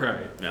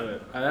 Right. Yeah.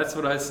 But that's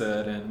what I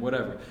said, and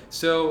whatever.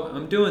 So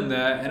I'm doing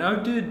that, and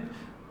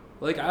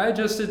I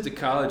adjusted to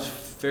college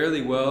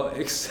fairly well,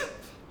 except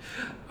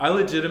I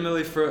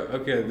legitimately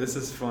this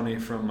is funny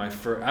from my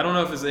first. I don't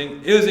know if it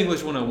was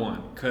English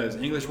 101, because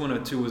English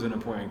 102 was an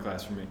important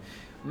class for me.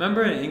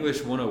 Remember in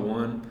English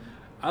 101.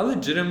 I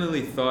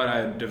legitimately thought I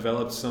had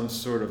developed some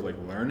sort of like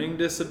learning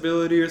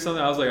disability or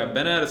something. I was like, I've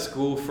been out of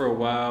school for a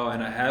while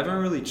and I haven't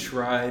really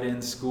tried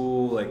in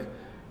school like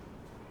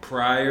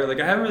prior.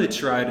 Like I haven't really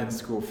tried in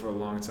school for a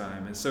long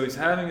time. And so he's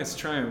having us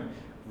try and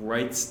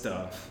write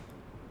stuff.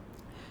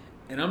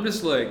 And I'm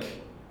just like,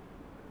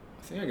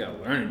 I think I gotta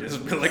learn this,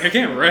 but like I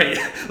can't write.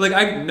 Like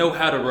I know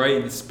how to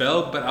write and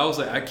spell, but I was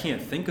like, I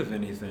can't think of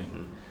anything.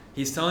 Mm-hmm.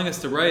 He's telling us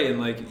to write, and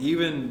like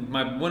even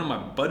one of my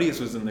buddies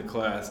was in the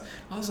class.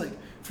 I was like,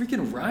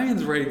 freaking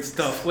Ryan's writing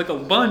stuff like a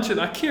bunch, and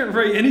I can't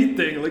write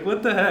anything. Like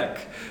what the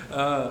heck?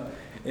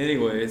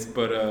 Anyways,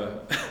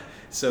 but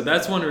so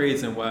that's one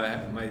reason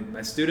why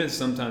my students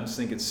sometimes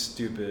think it's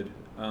stupid.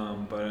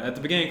 But at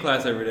the beginning of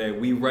class every day,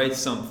 we write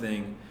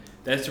something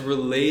that's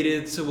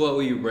related to what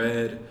we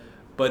read,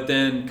 but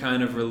then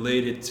kind of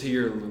related to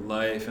your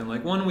life. And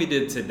like one we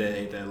did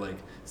today that like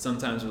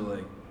sometimes we're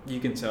like, you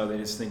can tell they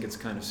just think it's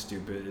kind of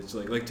stupid. It's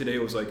like today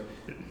it was like,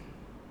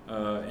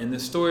 in the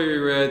story we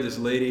read, this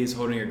lady is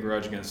holding a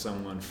grudge against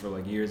someone for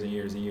like years and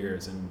years and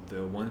years. And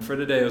the one for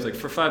today was like,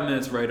 for 5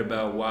 minutes, write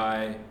about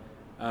why,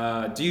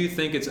 do you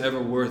think it's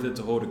ever worth it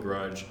to hold a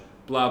grudge?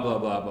 Blah, blah,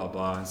 blah, blah,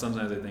 blah. And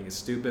sometimes I think it's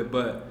stupid,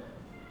 but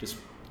just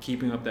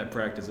keeping up that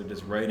practice of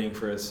just writing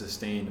for a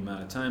sustained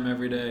amount of time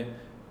every day,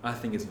 I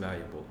think it's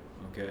valuable,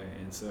 okay?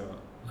 And so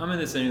I'm in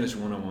this English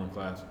 101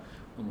 class.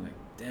 I'm like,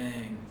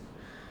 dang,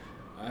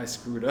 I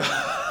screwed up.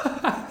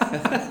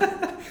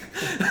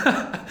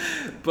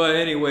 But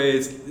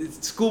anyways,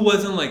 school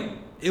wasn't like,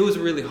 it was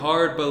really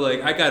hard, but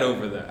like I got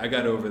over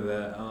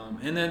that.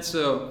 And then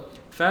so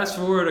fast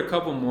forward a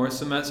couple more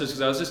semesters,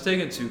 because I was just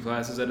taking 2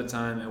 classes at a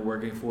time and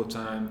working full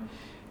time,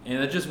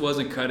 and I just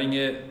wasn't cutting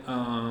it.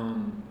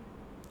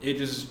 It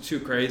was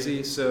too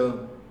crazy,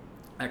 so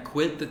I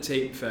quit the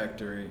tape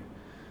factory.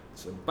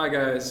 So bye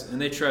guys,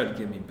 and they tried to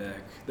get me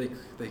back.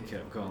 They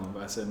kept calling,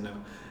 but I said no.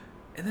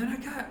 And then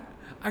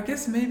I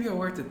guess maybe I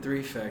worked at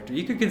 3 Factory.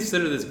 You could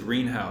consider this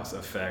greenhouse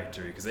a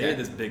factory, because they had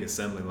this big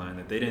assembly line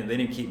that they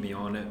didn't keep me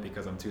on it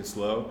because I'm too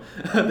slow.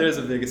 There's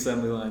a big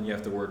assembly line, you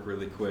have to work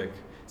really quick.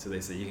 So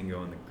they say you can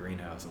go in the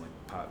greenhouse and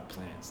like pot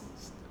plants and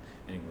stuff.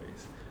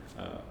 Anyways.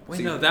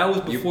 That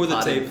was before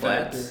the tape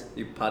factory.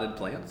 You potted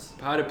plants?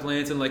 Potted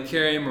plants and like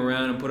carry them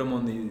around and put them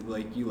on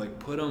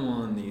put them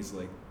on these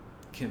like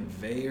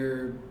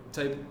conveyor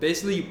type.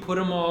 Basically, you put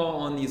them all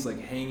on these like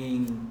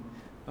hanging.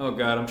 Oh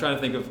God, I'm trying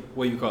to think of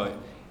what you call it.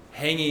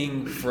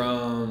 Hanging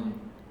from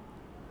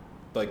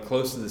like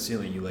close to the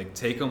ceiling. You like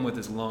take them with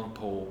this long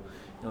pole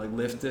and like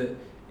lift it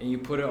and you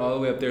put it all the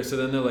way up there. So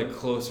then they're like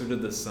closer to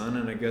the sun.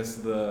 And I guess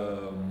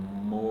the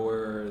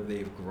more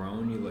they've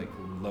grown, you like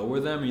lower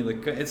them. You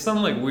like it's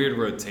some like weird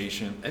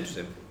rotation.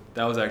 Interesting.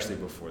 That was actually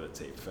before the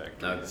tape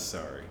factory. Okay.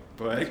 Sorry,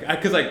 but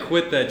because I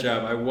quit that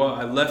job, I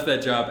left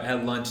that job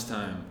at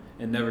lunchtime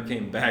and never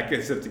came back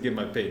except to get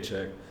my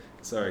paycheck.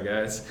 Sorry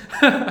guys,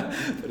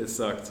 but it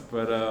sucked.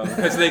 But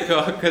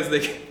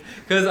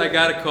because I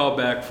got a call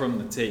back from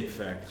the tape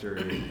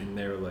factory and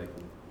they were like,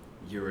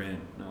 "You're in,"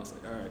 and I was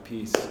like, "All right,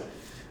 peace."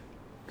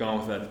 Gone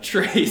without a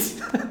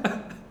trace.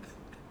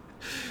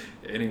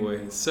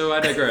 Anyway, so I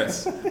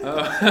digress. So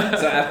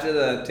after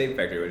the tape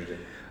factory, what did you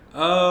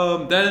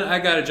do? Then I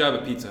got a job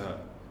at Pizza Hut.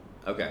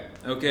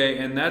 Okay,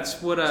 and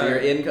that's what So you're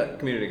in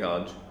community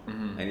college,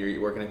 Mhm. and you're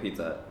working at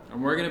Pizza Hut.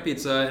 I'm working at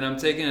Pizza Hut, and I'm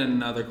taking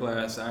another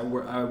class. I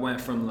went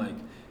from like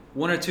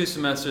 1 or 2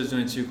 semesters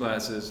doing 2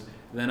 classes,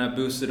 then I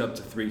boosted up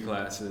to 3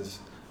 classes.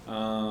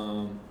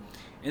 And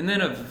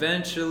then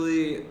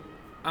eventually,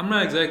 I'm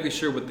not exactly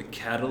sure what the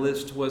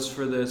catalyst was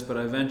for this, but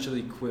I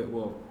eventually quit.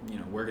 Well,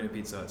 working at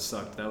Pizza Hut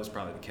sucked. That was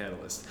probably the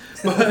catalyst.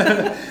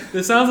 But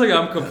it sounds like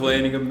I'm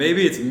complaining.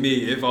 Maybe it's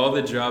me. If all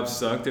the jobs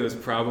sucked, it was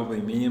probably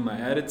me and my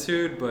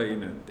attitude, but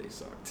they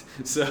sucked.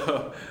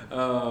 So,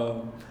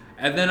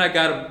 and then I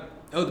got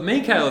the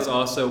main catalyst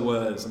also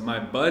was my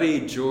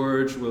buddy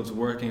George was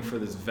working for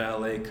this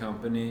valet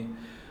company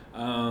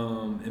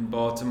in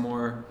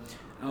Baltimore.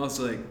 I was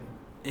like,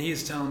 and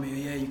he's telling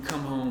me, yeah, you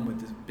come home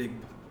with this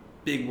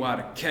big wad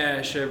of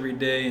cash every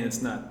day and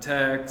it's not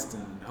taxed,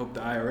 and I hope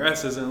the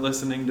IRS isn't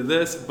listening to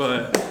this,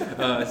 but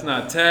it's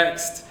not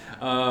taxed,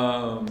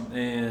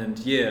 and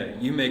yeah,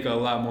 you make a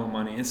lot more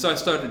money. And so I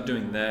started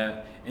doing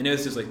that, and it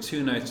was just like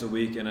 2 nights a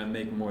week, and I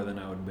make more than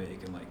I would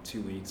make in like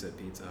 2 weeks at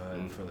Pizza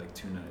Hut for like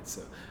 2 nights.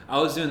 So I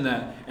was doing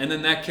that, and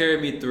then that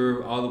carried me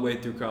through all the way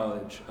through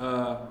college.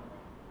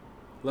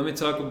 Let me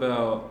talk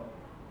about.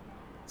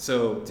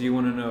 So, do you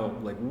want to know,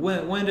 like,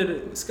 when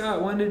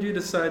did you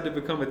decide to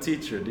become a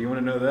teacher? Do you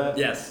want to know that?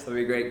 Yes, that'd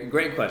be great.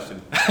 Great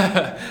question.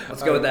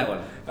 Let's go with that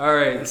one. All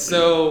right.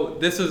 So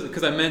this was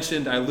because I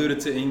alluded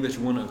to English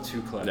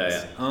 102 class.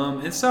 Yeah.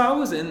 And so I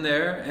was in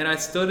there, and I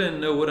still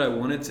didn't know what I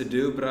wanted to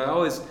do, but I've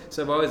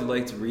always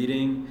liked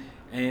reading,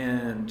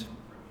 and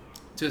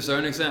to a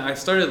certain extent, I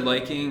started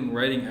liking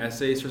writing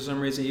essays for some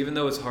reason. Even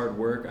though it's hard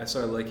work, I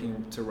started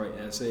liking to write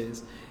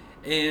essays,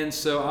 and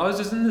so I was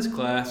just in this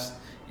class.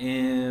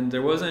 And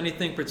there wasn't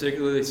anything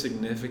particularly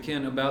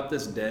significant about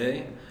this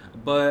day,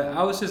 but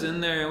I was just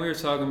in there and we were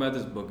talking about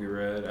this book we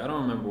read. I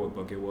don't remember what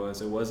book it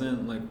was. It was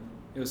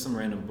some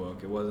random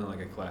book. It wasn't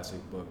like a classic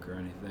book or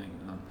anything.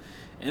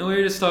 And we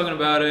were just talking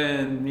about it,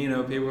 and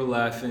people were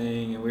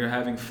laughing and we were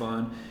having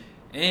fun.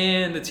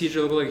 And the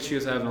teacher looked like she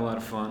was having a lot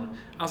of fun.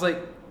 I was like,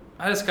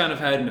 I just kind of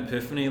had an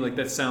epiphany. Like,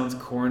 that sounds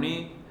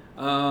corny,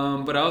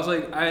 But I was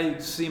like, I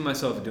see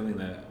myself doing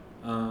that.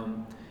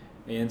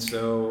 And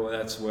so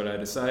that's what I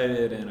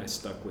decided, and I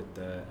stuck with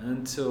that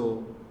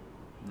until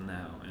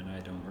now, and I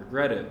don't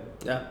regret it.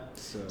 Yeah.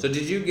 So Did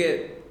you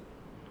get?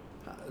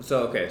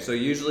 So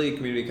usually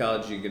community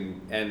college you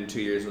can end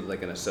 2 years with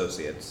like an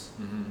associate's,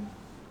 Mhm.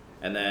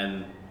 and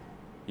then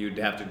you'd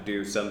have to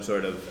do some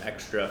sort of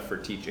extra for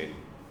teaching.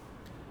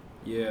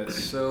 Yeah,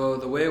 so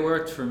the way it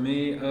worked for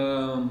me,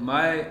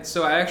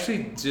 so I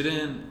actually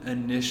didn't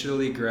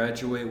initially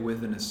graduate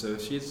with an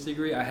associate's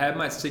degree. I had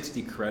my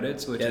 60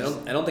 credits, which Yeah, is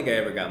I don't think I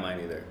ever got mine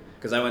either,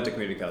 because I went to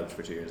community college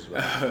for 2 years as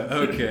well.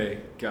 okay,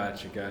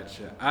 gotcha.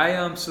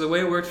 So the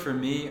way it worked for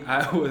me,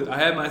 I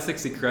had my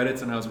 60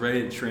 credits and I was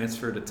ready to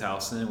transfer to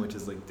Towson, which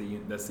is like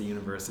that's the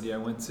university I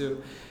went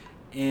to,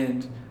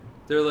 and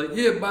they're like,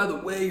 yeah, by the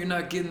way, you're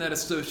not getting that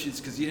associate's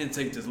because you didn't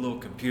take this little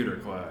computer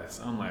class.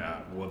 I'm like,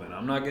 well then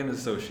I'm not getting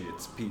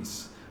associate's.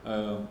 Peace.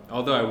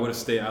 Although I would have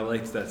stayed, I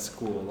liked that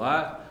school a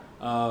lot.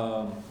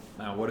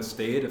 I would have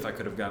stayed if I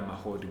could have gotten my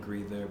whole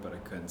degree there, but I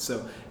couldn't.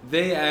 So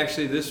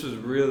this was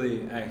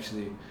really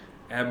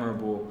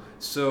admirable.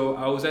 So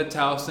I was at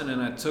Towson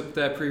and I took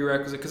that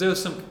prerequisite because there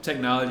was some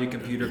technology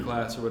computer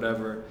class or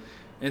whatever.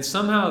 And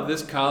somehow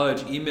this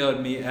college emailed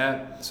me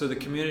so the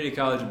community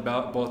college of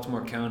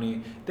Baltimore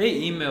County, they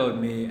emailed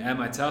me at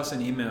my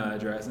Towson email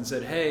address and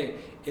said, hey,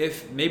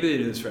 maybe they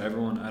do this for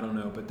everyone, I don't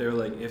know, but they're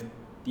like, if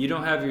you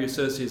don't have your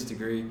associate's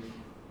degree,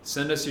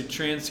 send us your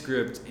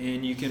transcript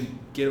and you can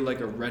get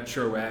like a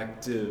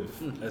retroactive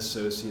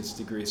associate's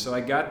degree. So I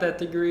got that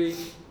degree.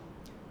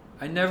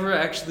 I never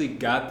actually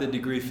got the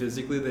degree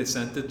physically. They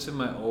sent it to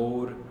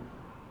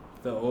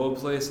the old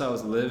place I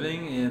was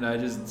living, and I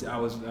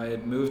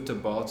had moved to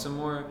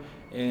Baltimore,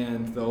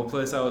 and the old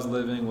place I was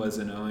living was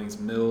in Owings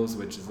Mills,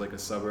 which is like a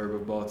suburb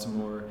of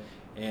Baltimore,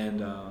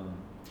 and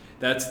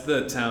that's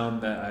the town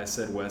that I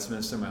said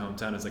Westminster, my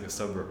hometown, is like a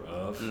suburb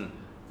of.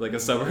 Like a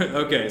suburb.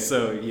 Okay,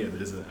 so yeah,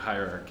 there's a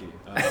hierarchy,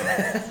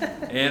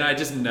 and I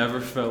just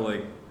never felt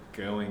like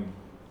going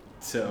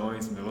to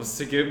Owings Mills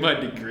to get my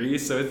degree.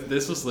 So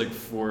this was like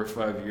 4 or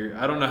 5 years.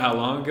 I don't know how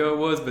long ago it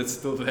was, but it's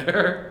still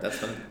there. That's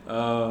fun.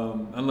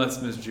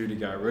 Unless Miss Judy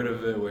got rid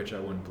of it, which I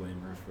wouldn't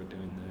blame her for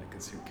doing that,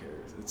 because who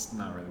cares? It's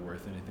not really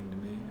worth anything to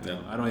me.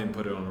 No. I don't even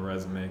put it on a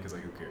resume because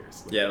like who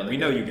cares? Like, Yeah, we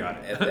know you got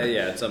it.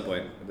 Yeah, at some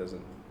point it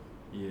doesn't.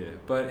 Yeah,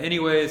 but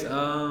anyways,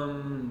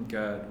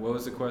 God, what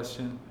was the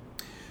question?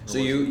 So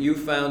you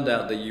found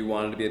out that you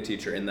wanted to be a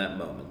teacher in that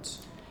moment.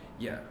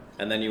 Yeah.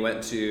 And then you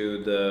went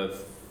to the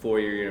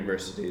 4-year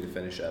university to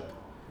finish up.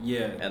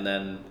 Yeah. And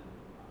then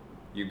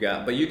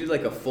but you did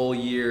like a full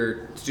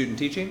year student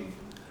teaching?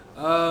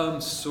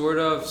 Sort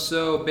of.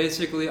 So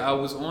basically I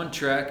was on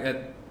track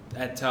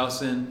at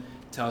Towson.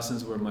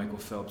 Towson's where Michael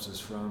Phelps is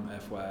from,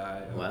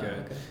 FYI. Okay. Wow,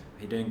 okay.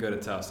 He didn't go to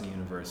Towson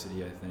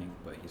University, I think,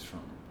 but he's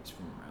from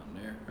around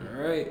there.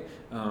 All right.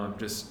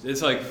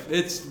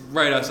 It's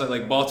right outside,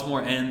 like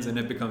Baltimore ends and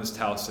it becomes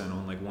Towson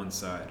on like one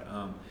side.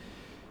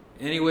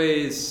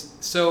 Anyways,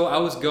 so I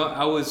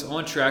was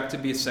on track to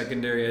be a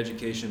secondary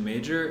education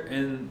major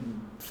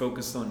and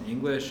focused on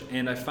English,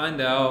 and I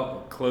find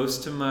out close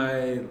to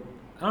I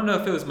don't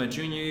know if it was my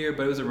junior year,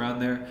 but it was around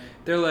there.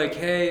 They're like,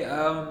 hey,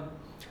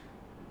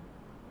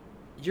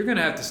 you're going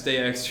to have to stay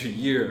an extra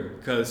year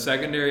because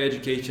secondary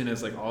education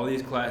has like all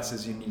these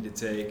classes you need to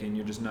take and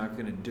you're just not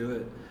going to do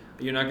it.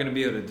 You're not going to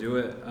be able to do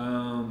it.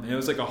 And it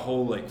was like a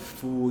whole like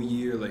full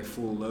year, like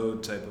full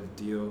load type of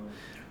deal.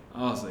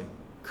 I was like,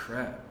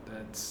 crap,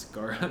 that's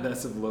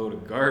a load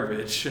of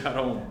garbage.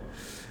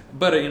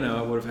 But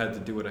I would have had to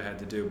do what I had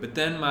to do. But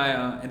then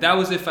and that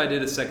was if I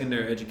did a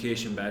secondary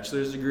education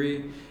bachelor's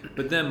degree.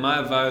 But then my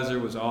advisor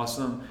was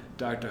awesome,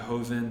 Dr.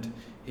 Hovind.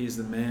 He's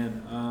the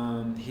man.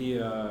 I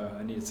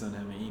need to send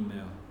him an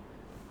email,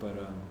 but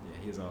yeah,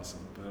 he's awesome.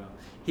 But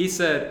he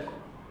said,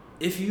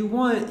 if you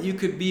want, you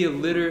could be a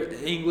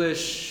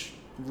English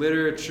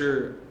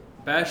literature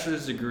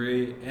bachelor's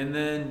degree, and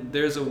then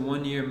there's a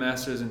 1-year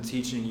master's in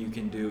teaching you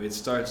can do. It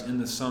starts in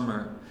the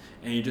summer,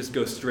 and you just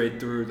go straight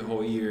through the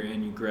whole year,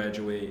 and you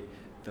graduate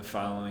the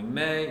following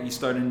May. You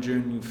start in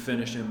June, you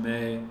finish in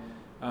May.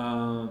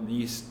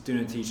 You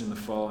student teach in the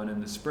fall and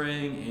in the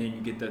spring, and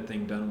you get that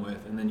thing done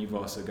with, and then you've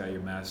also got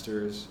your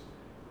master's.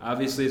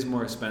 Obviously, it's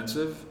more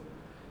expensive,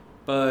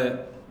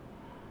 but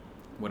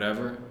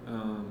whatever.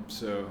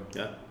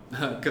 Yeah.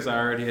 Because I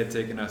already had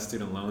taken out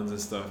student loans and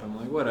stuff. I'm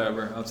like,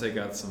 whatever, I'll take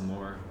out some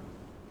more.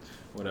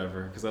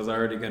 Whatever, because I was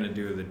already going to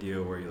do the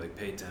deal where you like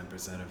pay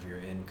 10% of your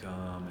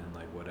income and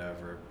like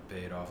whatever,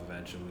 pay it off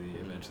eventually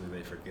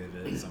they forgive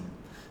it,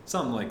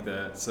 something like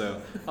that. So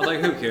I was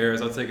like, who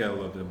cares, I'll take out a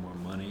little bit more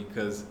money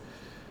because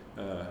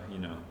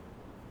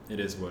it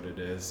is what it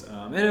is.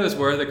 And it was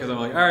worth it because I'm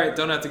like, all right,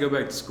 don't have to go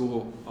back to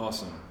school,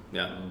 awesome.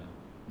 Yeah.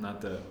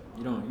 Not that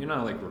you're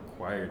not like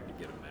required to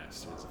get a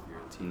master's if you're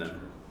a teacher. No.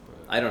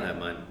 But I don't have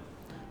mine.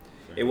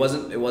 It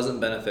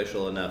wasn't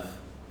beneficial enough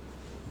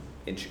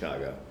in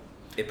Chicago.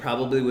 It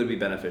probably would be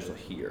beneficial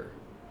here,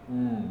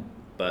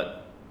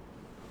 but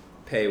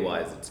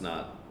pay-wise, it's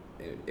not.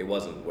 It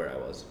wasn't where I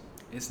was.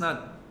 It's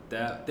not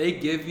that they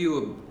give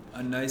you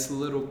a nice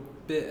little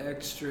bit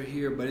extra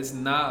here, but it's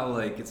not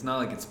like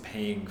it's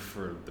paying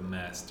for the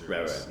masters.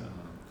 Right.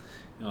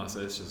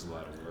 So it's just a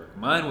lot of work.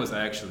 Mine was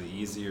actually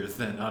easier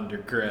than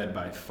undergrad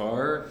by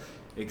far,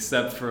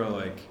 except for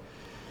like,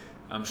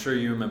 I'm sure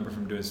you remember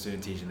from doing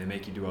student teaching, they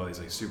make you do all these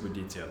like super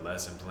detailed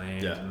lesson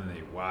plans, and then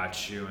they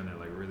watch you, and they're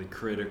like really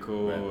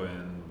critical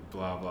and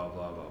blah blah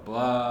blah blah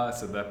blah.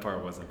 So that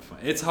part wasn't fun.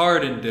 It's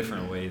hard in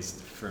different ways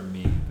for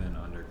me than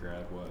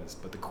undergrad was,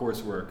 but the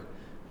coursework.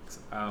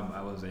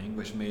 I was an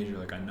English major.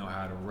 Like I know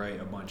how to write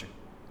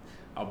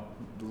a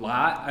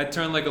lot. I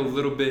turn like a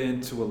little bit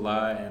into a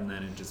lot, and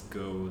then it just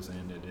goes,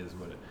 and it is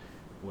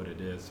what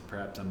it is.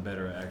 Perhaps I'm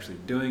better at actually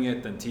doing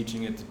it than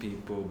teaching it to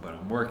people, but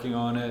I'm working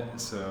on it.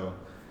 So.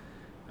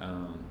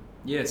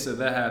 So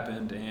that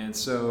happened, and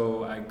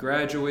so I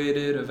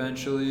graduated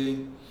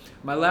eventually.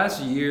 My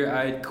last year,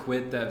 I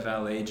quit that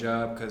valet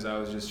job because I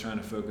was just trying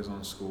to focus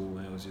on school,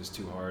 and it was just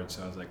too hard.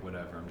 So I was like,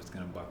 whatever, I'm just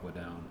gonna buckle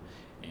down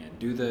and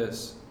do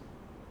this.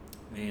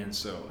 And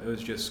so it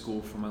was just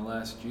school for my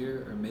last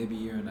year, or maybe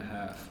year and a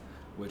half,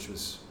 which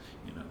was,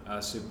 I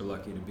was super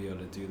lucky to be able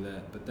to do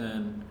that. But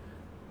then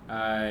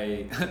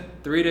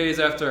 3 days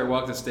after I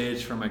walked the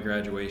stage for my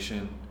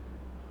graduation.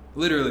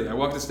 Literally, I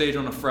walked the stage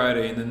on a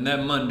Friday, and then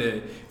that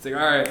Monday, it's like,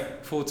 all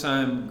right,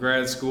 full-time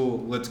grad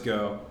school, let's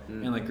go.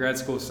 And like grad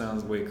school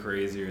sounds way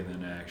crazier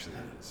than it actually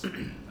is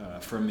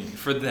for me.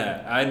 For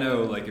that, I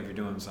know like if you're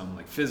doing something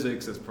like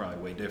physics, it's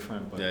probably way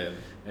different. But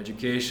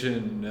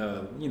education,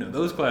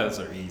 those classes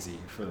are easy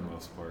for the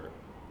most part,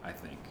 I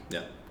think.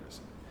 Yeah.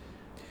 Personally.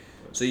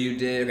 So you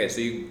did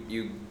So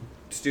you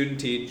student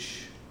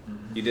teach.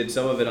 Mm-hmm. You did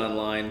some of it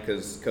online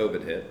because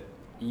COVID hit.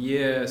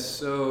 Yeah,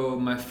 so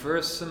my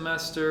first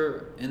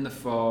semester in the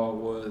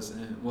fall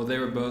they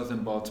were both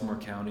in Baltimore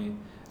County.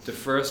 The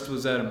first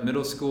was at a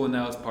middle school, and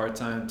that was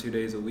part-time, 2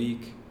 days a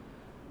week,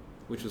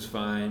 which was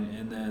fine.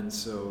 And then,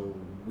 so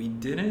we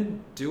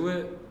didn't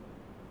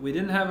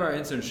have our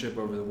internship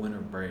over the winter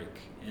break.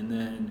 And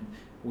then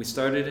we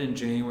started in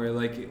January,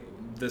 like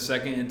the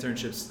second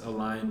internships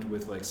aligned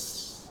with like,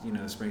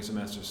 the spring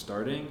semester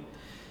starting.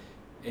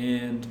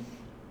 And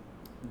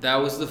that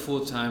was the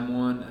full-time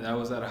one. That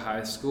was at a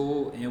high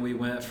school, and we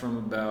went from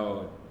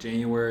about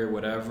January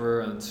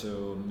whatever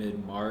until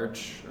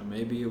mid-March, or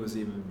maybe it's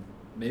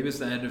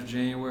the end of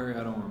January,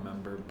 I don't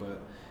remember,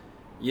 but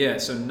yeah,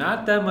 so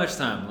not that much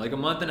time, like a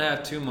month and a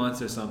half, 2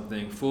 months or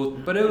something,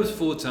 but it was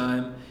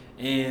full-time,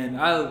 and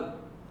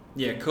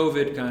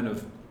COVID kind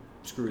of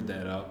screwed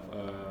that up.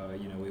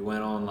 We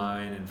went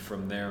online, and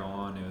from there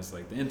on, it was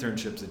like the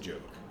internship's a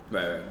joke.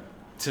 Right.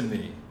 To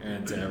me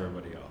and to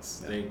everybody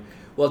else. Yeah.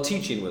 Well,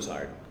 teaching was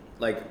hard.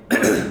 Like I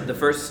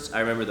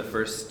remember the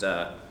first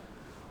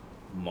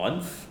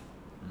month,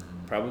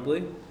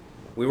 probably,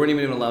 we weren't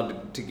even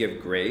allowed to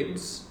give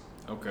grades.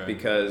 Okay.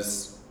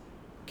 Because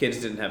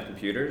kids didn't have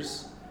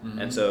computers,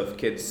 and so if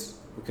kids,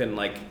 we couldn't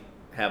like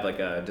have like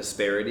a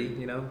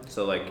disparity,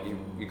 So like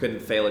you couldn't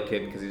fail a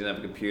kid because he didn't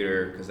have a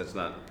computer because that's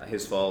not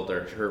his fault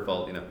or her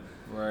fault,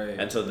 Right.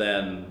 And so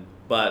then,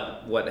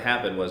 but what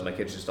happened was my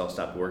kids just all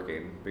stopped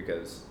working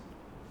because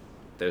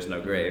there's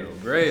no grade.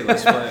 Great,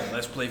 let's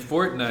play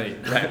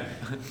Fortnite. Right.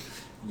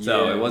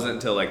 So it wasn't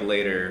until like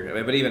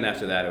later, but even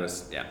after that, it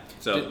was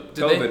So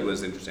COVID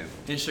was interesting.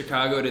 In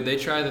Chicago, did they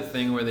try the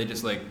thing where they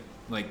just like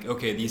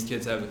okay, these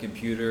kids have a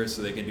computer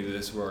so they can do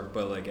this work,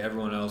 but like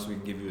everyone else, we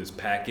can give you this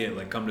packet,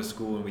 like come to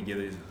school and we give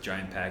you this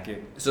giant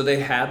packet? So they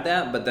had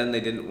that, but then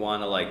they didn't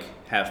want to like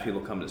have people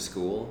come to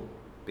school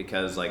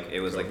because like it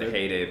was like the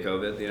heyday of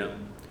COVID,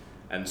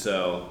 And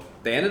so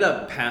they ended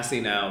up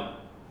passing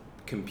out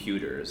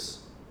computers.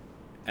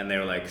 And they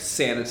were like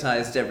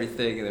sanitized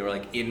everything, and they were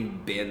like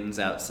in bins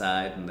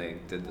outside, and they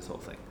did this whole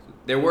thing.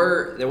 There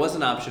was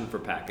an option for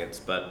packets,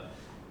 but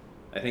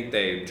I think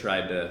they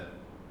tried to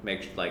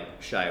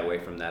shy away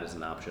from that as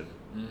an option.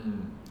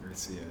 I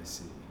see.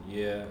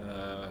 Yeah,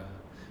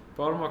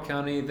 Baltimore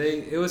County.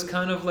 It was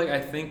kind of like, I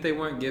think they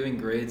weren't giving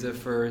grades at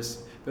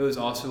first, but it was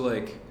also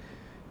like,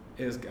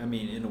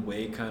 in a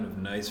way kind of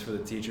nice for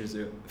the teachers.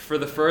 For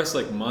the first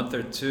like month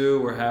or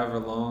two or however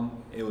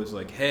long, it was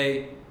like,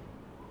 hey,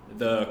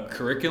 the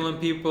curriculum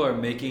people are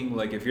making,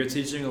 like if you're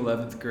teaching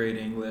 11th grade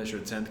English or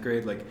 10th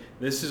grade, like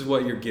this is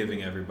what you're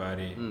giving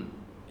everybody.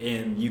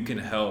 And you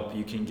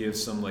can give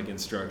some like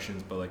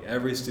instructions, but like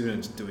every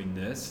student's doing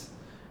this,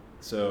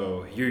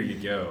 so here you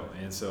go.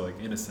 And so like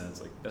in a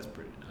sense, like that's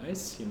pretty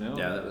nice, Yeah,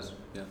 that was,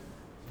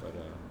 But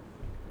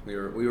we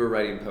were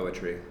writing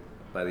poetry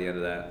by the end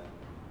of that.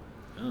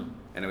 Oh.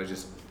 And it was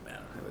just,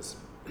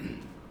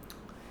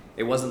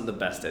 it wasn't the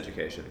best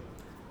education.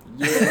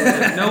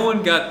 Yeah, no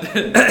one got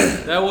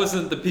that. That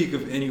wasn't the peak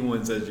of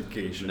anyone's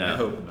education. No. I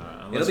hope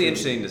not. It'll be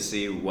interesting to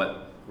see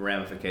what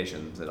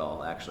ramifications it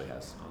all actually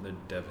has. Oh, they're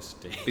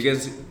devastating.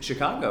 Because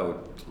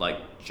Chicago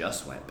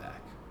just went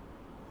back.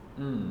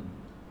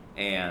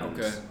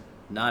 And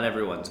not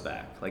everyone's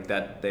back. Like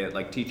that, they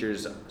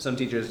some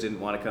teachers didn't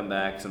want to come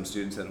back, some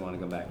students didn't want to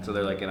come back. So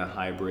they're like in a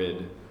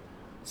hybrid,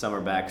 some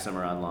are back, some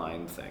are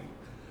online thing.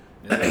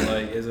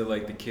 Is it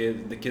like the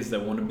kids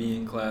that want to be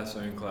in class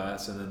are in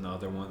class, and then the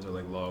other ones are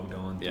like logged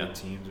on through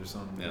Teams or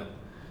something? Yeah.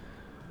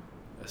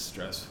 That's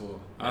stressful.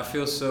 I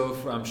feel so.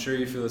 I'm sure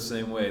you feel the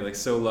same way. Like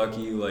so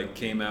lucky you like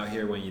came out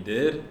here when you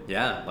did.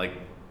 Yeah, like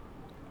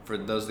for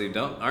those that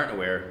aren't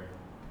aware,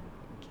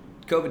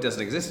 COVID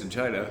doesn't exist in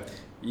China.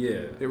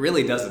 Yeah. It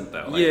really doesn't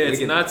though. Like, Yeah, it's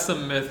not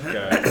some myth,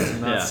 guys. It's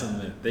not Yeah. some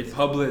myth.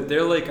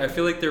 They're like, I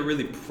feel like they're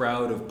really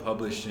proud of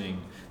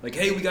publishing. Like,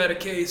 hey, we got a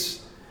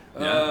case,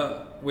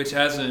 which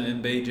hasn't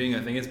in Beijing.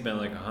 I think it's been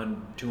like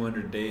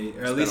 200 days,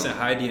 or at least in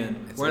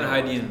Haidian. We're in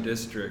Haidian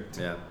district.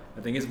 Yeah. I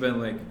think it's been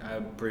like,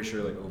 I'm pretty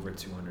sure like over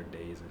 200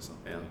 days or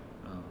something. Yeah.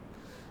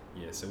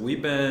 Yeah, so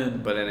we've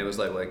been. But then it was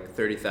like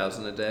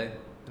 30,000 a day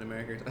in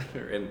America.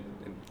 Or in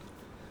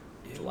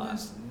It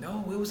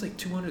was like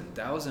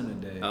 200,000 a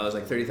day. Oh, it was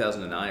like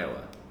 30,000 in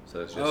Iowa.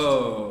 So it's just.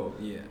 Oh,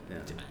 yeah. Yeah.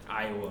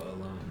 Iowa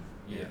alone.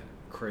 Yeah.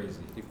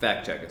 Crazy. You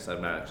fact check us.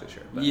 I'm not actually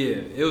sure. But. Yeah,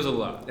 it was a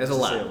lot. It's a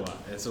lot.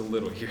 It's a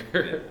little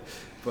here.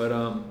 But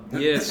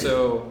yeah,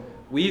 so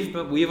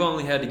we've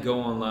only had to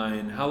go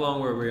online. How long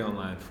were we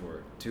online for?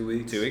 2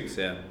 weeks? 2 weeks,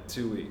 yeah.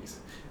 2 weeks.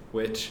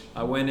 Which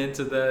I went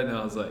into that and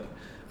I was like,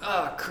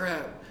 oh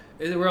crap,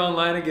 we're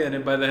online again.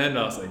 And by the end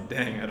I was like,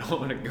 dang, I don't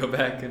want to go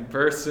back in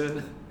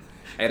person.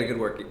 I had a good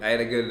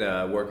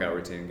workout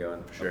routine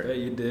going for sure. I bet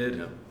you did. You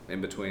know,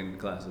 in between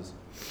classes.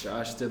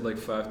 Josh did like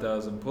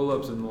 5,000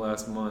 pull-ups in the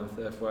last month.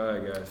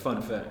 FYI, guys.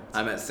 Fun fact.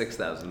 I'm at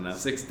 6,000 now.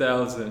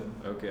 6,000.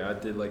 Okay, I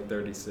did like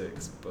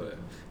 36, but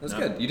That's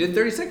good. You did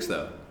 36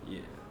 though.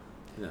 Yeah.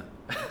 Yeah.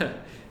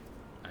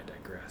 I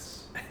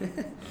digress.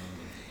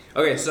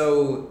 Okay,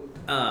 so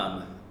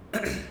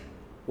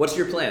what's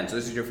your plan? So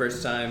this is your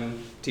first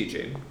time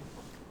teaching,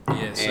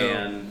 Yeah. So.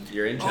 and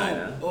you're in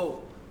China.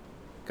 We'll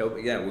go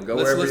let's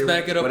wherever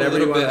back it up a whatever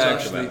little you want bit to talk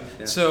actually. about.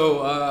 Yeah.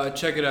 So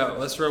check it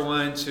out. Let's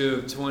rewind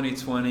to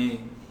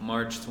 2020,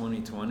 March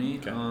 2020.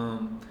 Okay.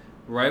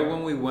 Right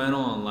when we went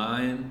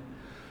online.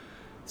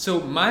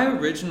 So my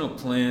original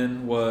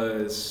plan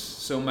was,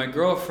 so my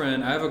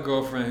girlfriend, I have a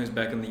girlfriend who's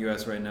back in the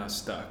U.S. right now,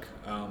 stuck.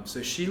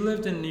 So she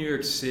lived in New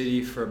York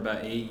City for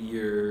about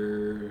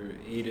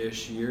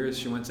 8-ish years.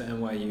 She went to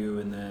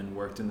NYU and then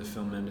worked in the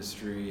film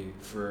industry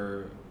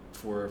for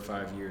 4 or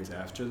 5 years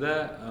after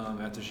that,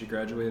 after she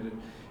graduated.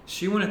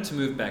 She wanted to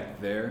move back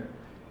there.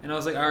 And I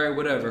was like, all right,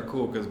 whatever,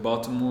 cool, because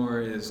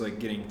Baltimore is like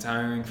getting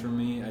tiring for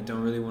me. I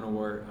don't really want to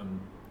work. I'm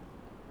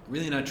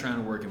really not trying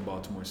to work in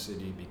Baltimore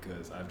City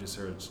because I've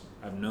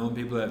known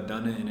people that have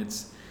done it,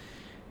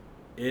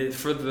 and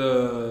for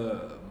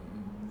the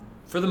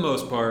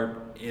most part,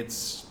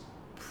 it's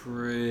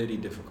pretty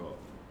difficult.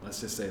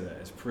 Let's just say that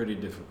it's pretty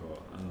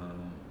difficult.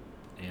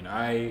 And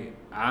I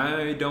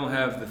don't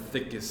have the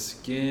thickest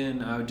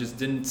skin. I just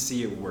didn't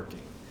see it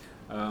working.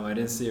 I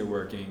didn't see it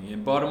working.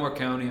 In Baltimore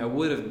County, I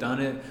would have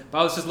done it, but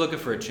I was just looking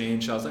for a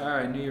change. So I was like, all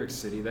right, New York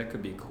City, that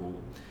could be cool.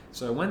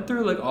 So I went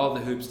through like all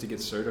the hoops to get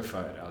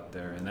certified out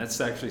there, and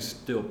that's actually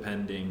still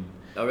pending.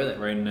 Oh, really?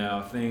 Right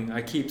now.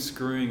 I keep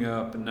screwing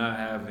up and not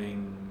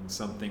having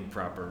something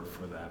proper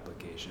for the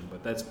application,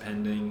 but that's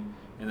pending,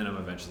 and then I'm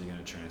eventually going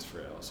to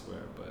transfer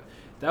elsewhere. But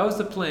that was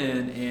the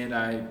plan, and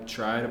I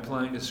tried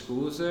applying to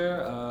schools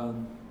there,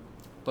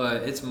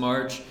 but it's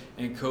March,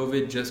 and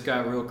COVID just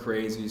got real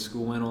crazy.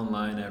 School went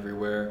online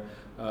everywhere.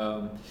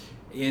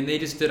 And they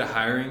just did a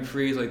hiring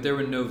freeze. Like, there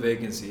were no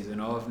vacancies in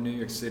all of New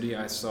York City.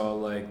 I saw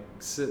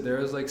there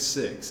was like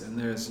 6, and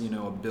there's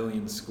 1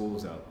 billion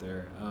schools out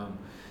there.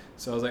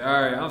 So I was like,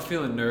 all right, I'm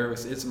feeling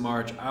nervous. It's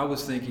March. I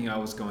was thinking I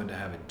was going to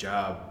have a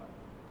job.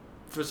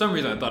 For some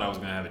reason, I thought I was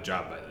going to have a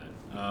job by then,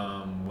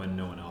 when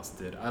no one else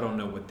did. I don't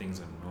know what things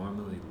are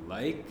normally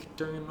like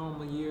during a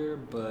normal year,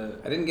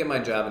 but I didn't get my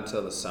job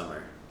until the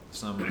summer.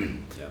 summer.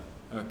 Yeah.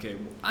 Okay,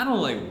 I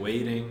don't like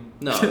waiting.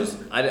 No,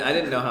 I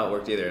didn't know how it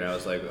worked either, and I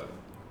was like,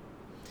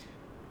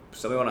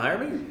 somebody want to hire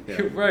me?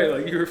 Yeah. Right,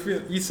 like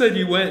you said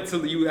you went,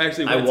 so you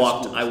actually went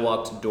I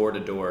walked door to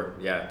door,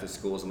 to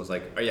schools, and was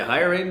like, "Are you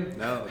hiring?"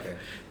 No, okay.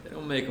 They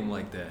don't make them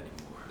like that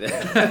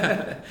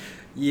anymore.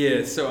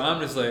 Yeah, so I'm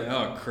just like,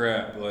 oh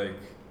crap,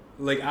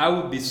 like I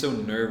would be so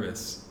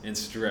nervous and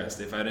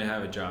stressed if I didn't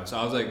have a job. So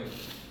I was like,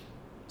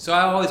 so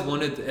I always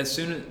wanted,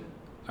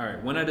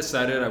 when I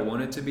decided I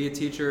wanted to be a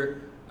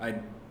teacher, I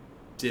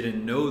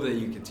didn't know that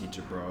you could teach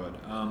abroad.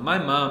 My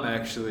mom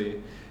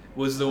actually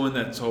was the one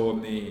that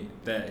told me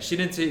that she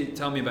didn't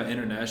tell me about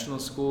international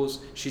schools.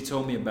 She just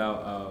told me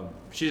about, oh,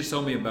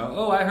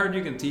 I heard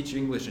you can teach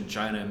English in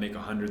China and make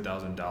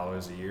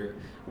 $100,000 a year.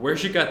 Where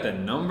she got that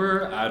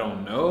number, I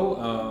don't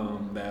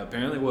know. That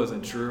apparently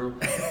wasn't true.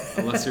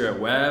 Unless you're at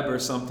WEB or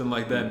something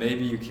like that,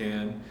 maybe you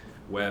can.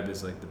 WEB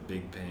is like the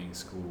big paying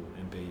school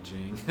in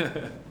Beijing.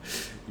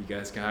 You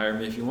guys can hire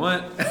me if you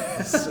want.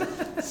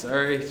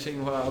 Sorry,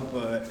 Tsinghua,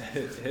 but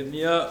hit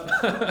me up.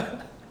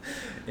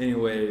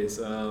 Anyways,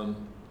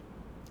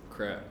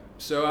 crap.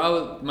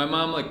 So my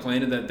mom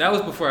planted that. That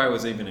was before I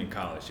was even in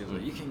college. She was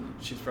like,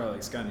 she's probably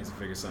like, Scott needs to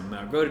figure something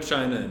out. Go to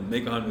China and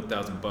make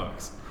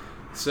 $100,000.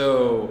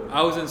 So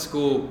I was in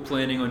school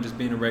planning on just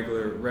being a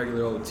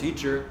regular old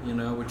teacher,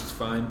 which is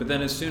fine. But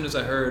then as soon as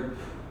I heard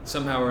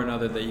somehow or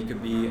another that you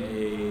could be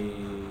a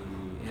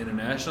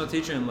international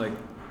teacher in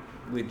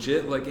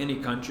legit any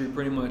country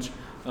pretty much,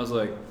 I was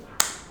like,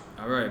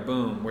 all right,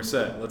 boom, we're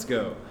set, let's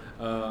go.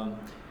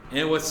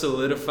 And what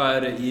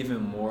solidified it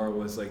even more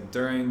was like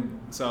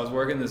so I was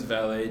working this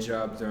valet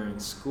job during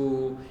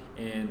school,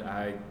 and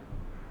I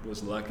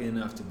was lucky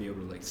enough to be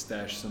able to like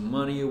stash some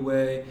money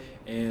away.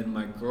 And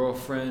my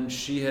girlfriend,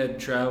 she had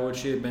traveled,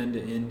 she had been to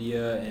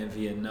India and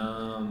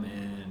Vietnam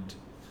and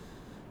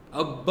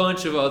a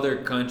bunch of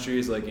other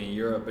countries like in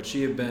Europe, but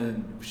she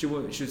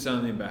was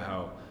telling me about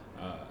how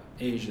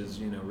Asia's,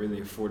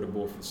 really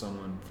affordable for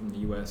someone from the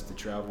U.S. to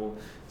travel.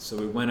 So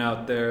we went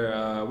out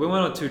there. We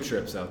went on 2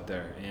 trips out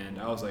there, and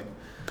I was like,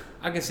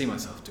 I can see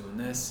myself doing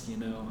this,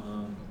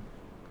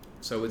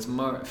 So it's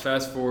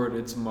fast forward.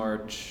 It's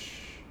March.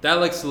 That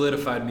like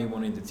solidified me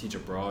wanting to teach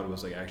abroad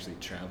was like actually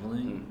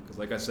traveling. Because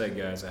like I said,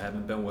 guys, I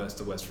haven't been west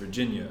to West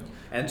Virginia.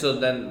 And so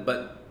then,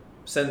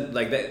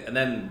 and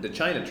then the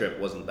China trip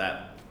wasn't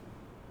that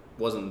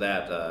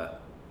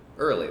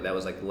early. That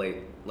was like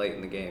late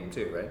in the game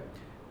too, right?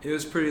 It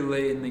was pretty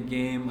late in the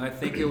game. I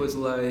think it was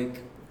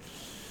like,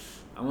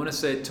 I want to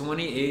say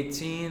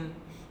 2018.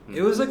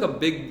 It was like a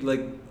big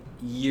like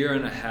year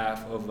and a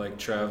half of like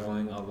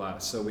traveling a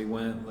lot. So we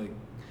went like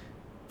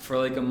for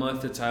like a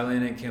month to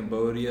Thailand and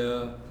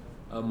Cambodia,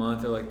 a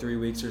month or like 3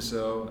 weeks or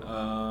so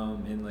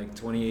in like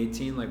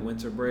 2018, like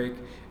winter break.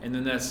 And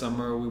then that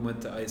summer we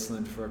went to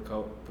Iceland for a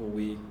couple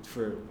weeks,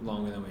 for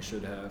longer than we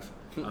should have.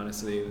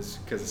 Honestly, it was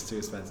because it's too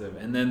expensive.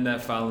 And then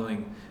that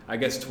following, I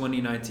guess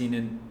 2018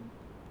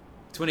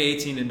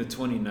 into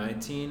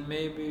 2019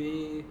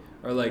 maybe,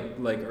 or like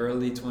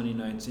early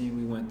 2019,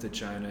 we went to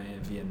China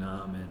and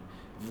Vietnam and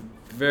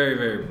very,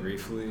 very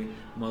briefly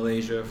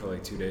Malaysia for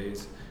like 2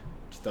 days,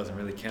 which doesn't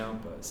really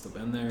count, but it's still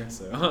been there.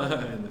 So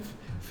and the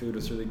food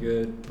was really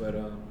good. But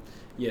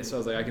so I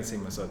was like, I can see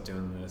myself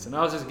doing this. And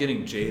I was just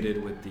getting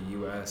jaded with the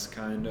U.S.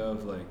 kind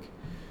of like.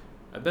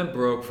 I've been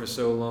broke for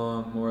so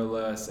long, more or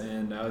less,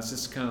 and I was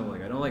just kind of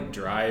like, I don't like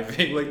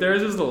driving. Like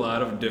there's just a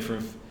lot of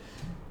different.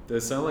 They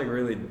sound like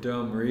really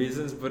dumb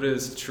reasons, but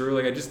it's true.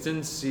 Like I just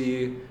didn't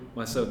see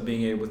myself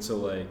being able to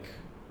like.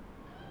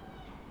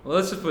 Well,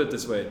 let's just put it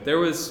this way: there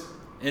was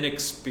an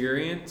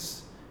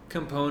experience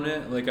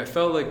component. Like I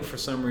felt like for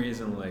some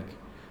reason like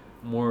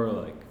more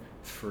like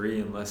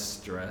free and less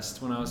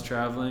stressed when I was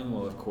traveling.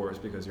 Well, of course,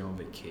 because you're on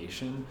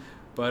vacation.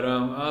 But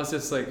I was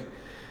just like,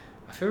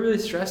 I feel really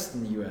stressed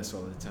in the U.S.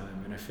 all the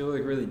time, and I feel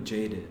like really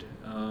jaded.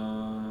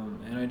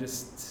 And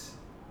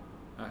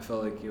I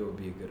felt like it would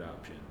be a good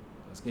option.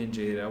 I was getting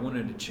jaded. I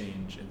wanted to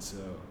change,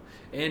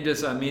 there's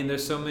so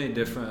many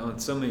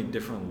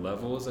different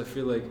levels. I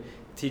feel like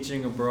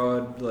teaching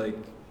abroad like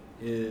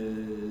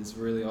is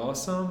really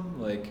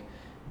awesome. Like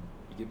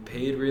you get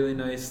paid really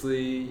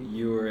nicely.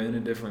 You are in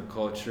a different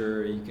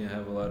culture. You can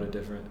have a lot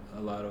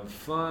of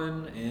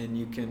fun, and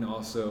you can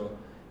also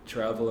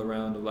travel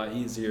around a lot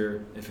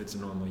easier if it's a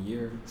normal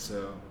year.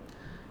 So,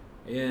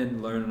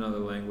 and learn another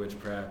language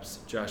perhaps.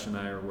 Josh and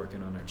I are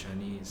working on our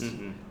Chinese.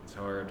 Mm-hmm. It's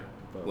hard,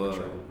 but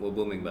we're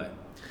booming by.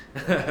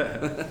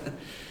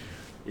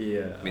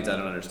 Yeah. Means I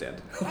don't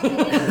understand.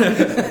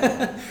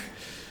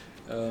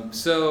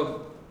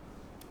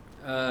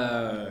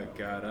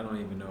 God, I don't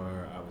even know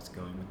where I was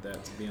going with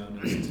that, to be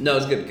honest. No,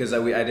 it's good because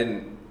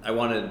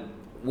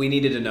we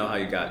needed to know how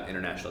you got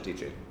international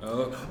teaching.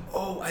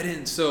 I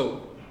didn't.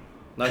 So.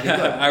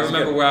 I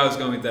remember where I was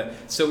going with that.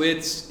 So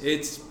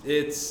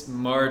it's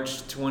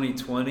March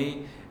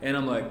 2020, and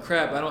I'm like,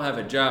 crap, I don't have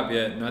a job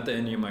yet. Not that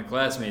any of my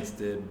classmates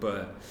did,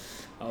 but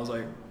I was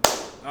like,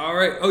 all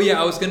right. Oh yeah,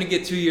 I was gonna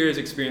get 2 years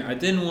experience. I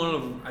didn't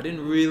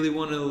really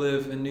want to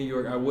live in New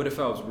York. I would if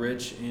I was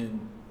rich,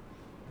 and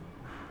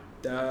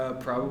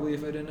probably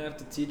if I didn't have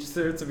to teach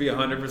there, to be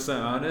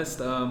 100% honest,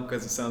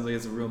 because it sounds like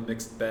it's a real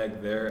mixed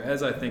bag there,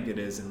 as I think it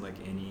is in like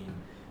any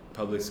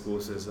public school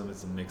system.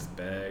 It's a mixed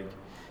bag.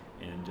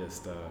 And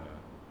just,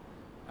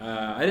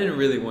 I didn't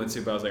really want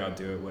to, but I was like, I'll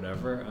do it,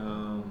 whatever.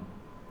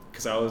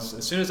 Because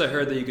as soon as I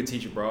heard that you could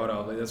teach abroad, I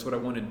was like, that's what I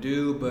want to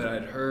do. But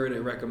I'd heard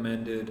it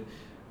recommended,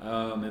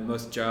 and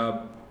most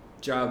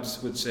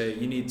jobs would say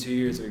you need 2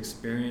 years of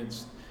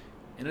experience.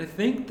 And I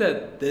think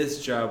that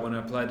this job, when I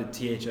applied to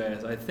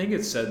THIS, I think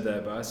it said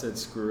that, but I said,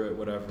 screw it,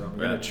 whatever, I'm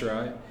going to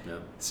try. Yeah.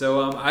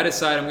 So I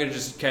decided I'm going to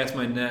just cast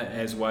my net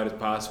as wide as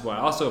possible. I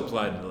also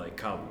applied to like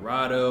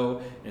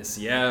Colorado and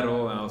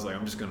Seattle, and I was like,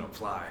 I'm just going to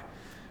apply.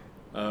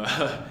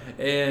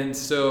 And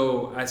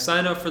so I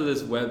signed up for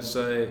this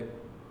website,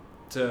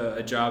 to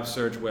a job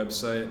search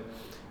website,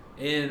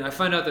 and I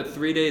find out that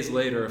 3 days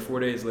later or 4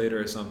 days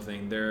later or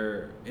something,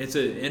 it's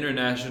an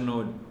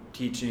international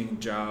teaching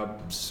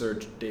job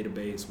search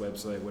database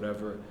website,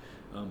 whatever.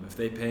 If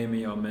they pay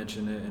me, I'll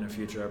mention it in a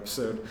future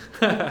episode.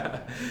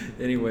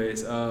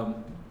 Anyways, and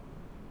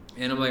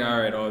I'm like, all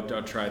right,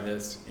 I'll try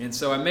this. And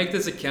so I make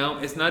this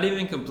account. It's not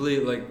even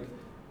complete. Like,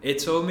 it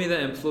told me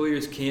that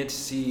employers can't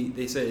see.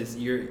 They said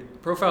your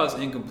profile is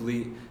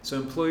incomplete, so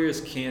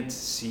employers can't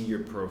see your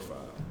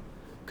profile.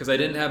 Because I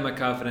didn't have my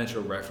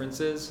confidential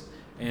references,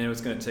 and it was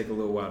going to take a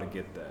little while to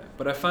get that.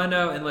 But I find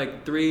out in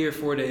like 3 or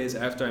 4 days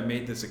after I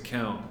made this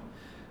account,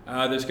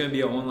 there's going to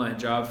be an online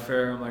job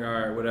fair. I'm like, all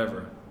right,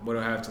 whatever. What do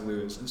I have to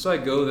lose? And so I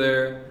go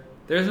there.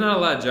 there's not a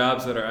lot of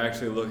jobs that are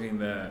actually looking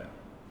that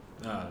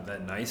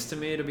nice to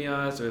me, to be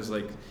honest. There's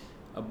like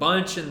a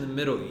bunch in the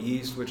Middle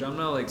East, which I'm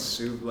not like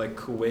super, like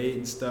Kuwait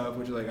and stuff,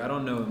 which like I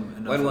don't know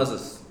enough. When was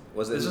this?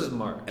 This was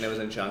March. And it was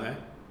in Shanghai?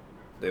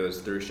 It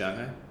was through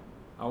Shanghai?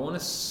 I want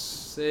to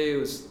say it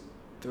was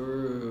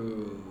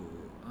through,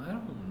 I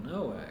don't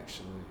know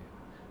actually.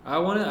 I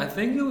want to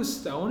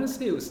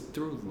say it was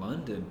through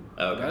London.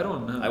 Oh, okay. I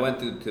don't know. I went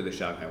to the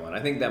Shanghai one. I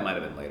think that might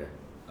have been later.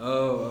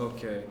 Oh,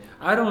 okay.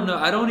 I don't know.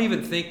 I don't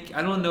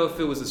know if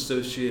it was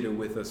associated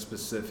with a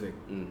specific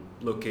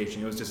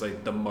location. It was just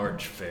like the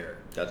March fair.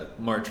 Gotcha.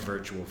 March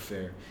virtual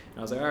fair. And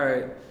I was like, all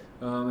right.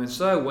 And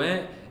so I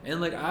went,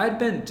 and like I'd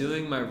been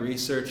doing my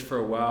research for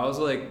a while. I was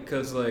like,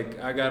 cause like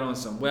I got on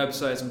some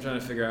websites. I'm trying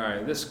to figure out, all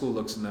right, this school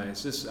looks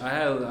nice. I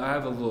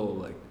have a little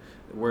like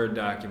Word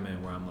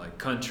document where I'm like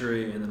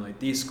country, and then like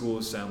these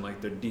schools sound like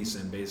they're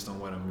decent based on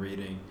what I'm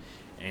reading,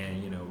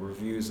 and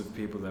reviews of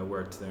people that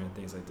worked there and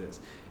things like this.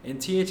 And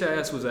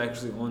THIS was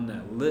actually on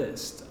that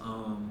list,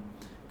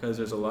 because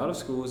there's a lot of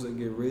schools that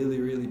get really,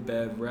 really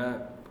bad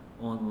rap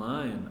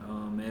online,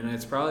 and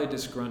it's probably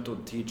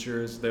disgruntled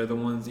teachers. They're the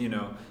ones,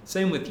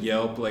 same with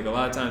Yelp. Like a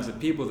lot of times the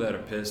people that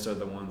are pissed are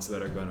the ones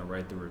that are going to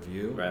write the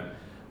review. Right.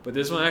 But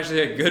this one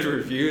actually had good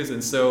reviews,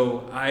 and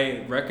so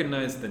I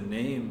recognized the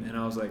name, and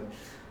I was like,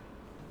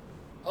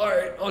 all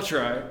right, I'll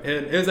try.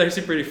 And it was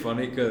actually pretty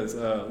funny because,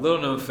 little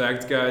known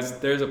fact, guys,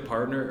 there's a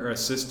partner or a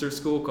sister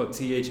school called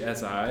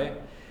THSI.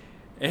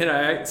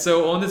 And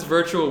so on this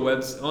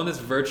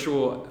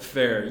virtual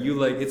fair,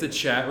 it's a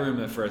chat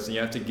room at first, and you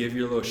have to give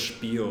your little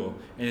spiel,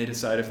 and they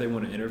decide if they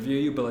want to interview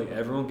you, but like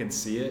everyone can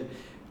see it.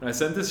 And I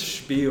sent this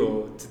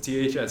spiel to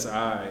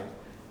THSI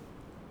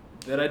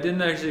that I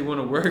didn't actually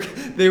want to work.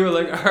 They were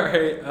like, all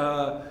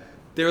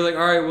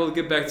right, we'll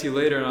get back to you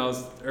later. And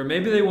or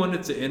maybe they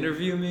wanted to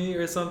interview me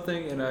or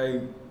something,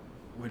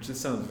 which just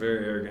sounds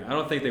very arrogant. I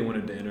don't think they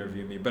wanted to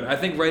interview me, but I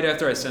think right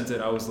after I sent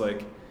it, I was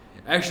like,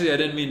 actually, I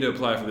didn't mean to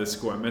apply for this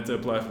school. I meant to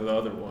apply for the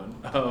other one.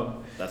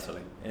 That's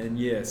funny. And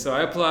yeah, so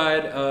I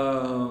applied,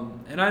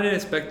 and I didn't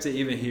expect to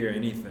even hear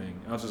anything.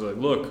 I was just like,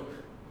 look,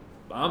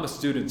 I'm a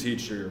student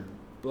teacher,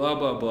 blah,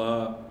 blah,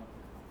 blah.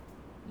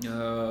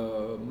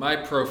 My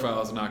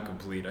profile is not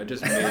complete. I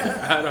just made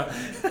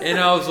it. And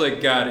I was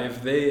like, God,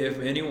 if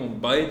anyone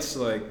bites,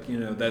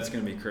 that's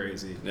gonna be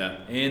crazy. Yeah.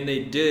 And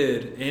they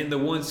did. And the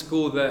one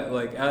school that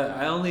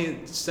I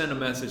only sent a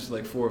message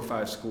to 4 or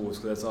 5 schools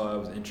because that's all I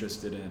was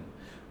interested in.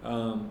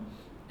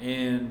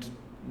 And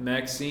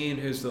Maxine,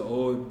 who's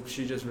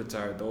she just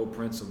retired, the old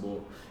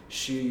principal,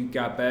 she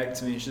got back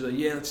to me and she's like,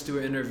 yeah, let's do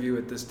an interview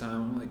at this time.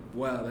 I'm like,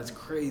 wow, that's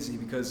crazy,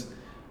 because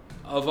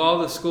of all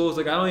the schools,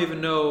 I don't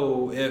even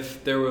know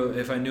if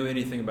I knew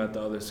anything about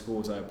the other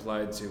schools I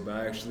applied to, but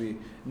I actually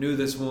knew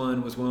this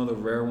one was one of the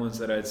rare ones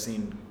that I'd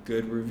seen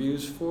good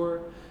reviews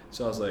for.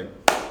 So I was like,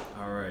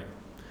 all right,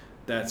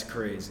 that's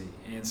crazy.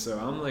 And so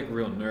I'm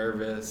real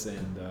nervous,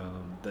 and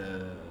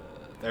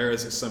there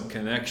is some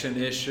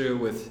connection issue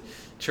with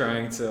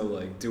trying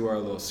to do our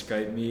little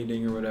Skype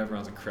meeting or whatever. I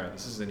was like, crap,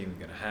 this isn't even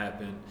gonna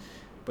happen.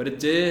 But it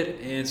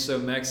did, and so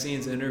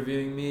Maxine's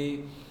interviewing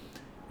me,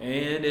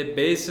 and it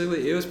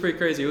was pretty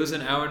crazy. It was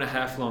an 1.5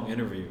 hour long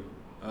interview.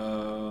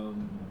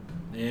 And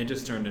it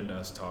just turned into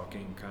us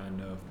talking,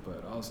 kind of,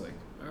 but I was like,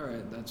 all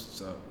right, that's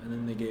what's up. And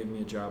then they gave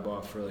me a job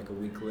offer a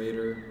week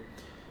later.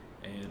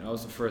 And I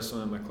was the first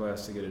one in my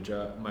class to get a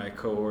job, my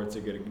cohort to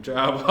get a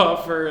job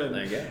offer. And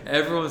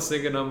everyone's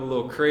thinking I'm a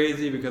little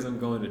crazy because I'm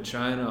going to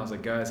China. I was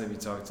like, guys, have you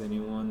talked to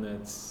anyone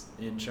that's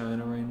in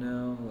China right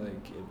now?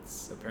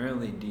 It's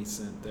apparently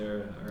decent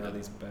there, or at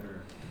least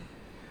better.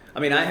 I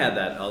mean, I had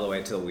that all the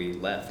way till we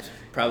left.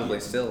 Probably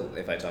still,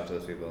 if I talk to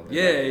those people.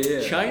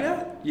 Yeah.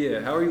 China?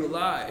 Yeah, how are you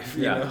alive?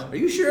 Yeah. Are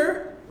you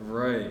sure?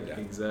 Right, yeah.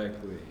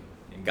 Exactly.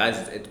 And guys,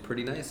 it's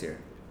pretty nice here.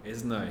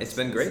 It's nice. It's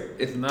been great.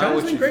 It's not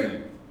what you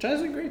think.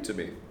 China's been great to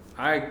me.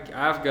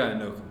 I've got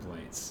no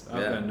complaints.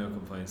 I've got no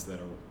complaints that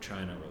are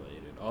China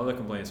related. All the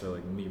complaints are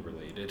me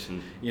related.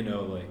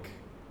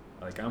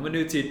 I'm a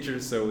new teacher,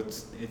 so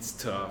it's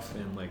tough,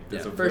 and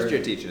there's a first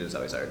year teaching is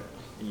always hard.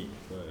 Yeah,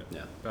 but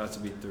about to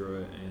be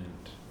through it, and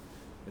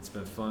it's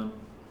been fun.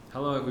 How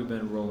long have we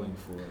been rolling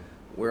for?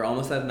 We're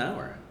almost at an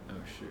hour. Oh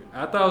shoot!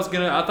 I thought I was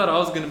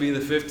gonna be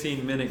the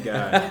 15-minute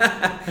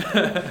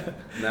guy.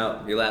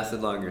 No, you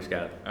lasted longer,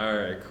 Scott. All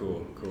right,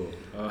 cool.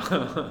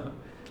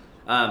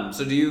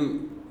 So do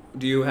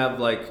you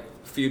have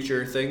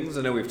future things?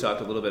 I know we've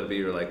talked a little bit, but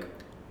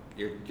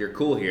you're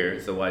cool here,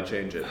 so why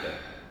change it?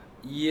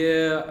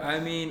 Yeah, I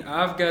mean,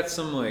 I've got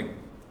some I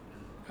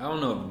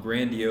don't know if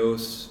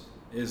grandiose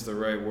is the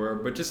right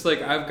word, but just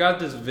I've got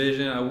this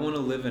vision. I want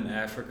to live in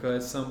Africa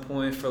at some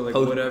point for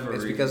whatever reason.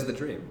 It's because of the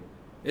dream.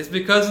 It's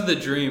because of the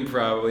dream,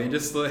 probably, and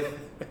just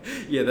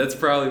yeah, that's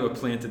probably what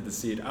planted the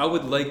seed. I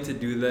would like to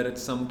do that at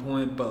some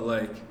point, but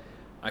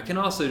I can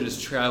also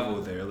just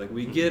travel there.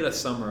 We get a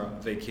summer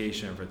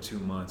vacation for 2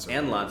 months.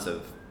 And lots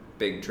of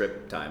big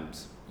trip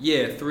times.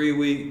 Yeah, 3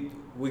 weeks.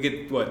 We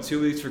get,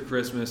 2 weeks for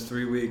Christmas,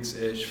 3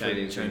 weeks-ish for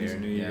Chinese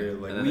New Year.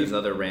 And then there's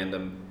other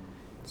random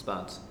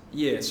spots.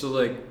 Yeah, so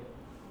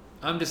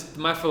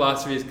my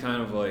philosophy is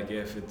kind of like,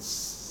 if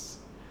it's,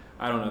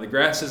 I don't know, the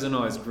grass isn't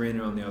always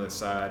greener on the other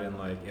side, and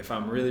like if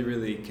I'm really,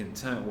 really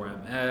content where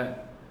I'm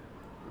at,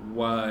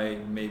 why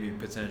maybe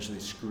potentially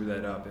screw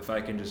that up if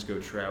I can just go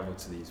travel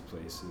to these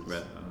places.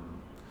 Right.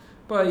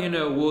 But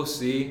we'll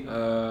see.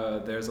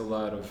 There's a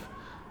lot of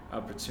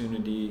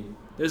opportunity.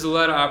 There's a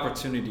lot of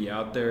opportunity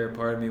out there.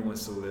 Part of me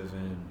wants to live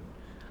in.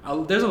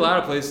 There's a lot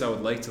of places I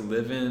would like to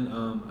live in.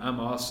 I'm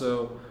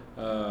also.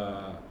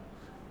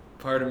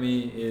 Part of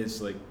me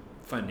is like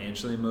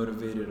financially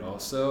motivated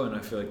also, and I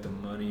feel like the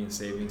money and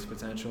savings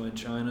potential in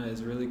China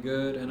is really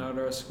good and at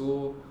our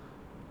school.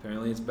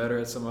 Apparently it's better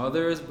at some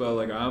others, but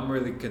like I'm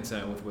really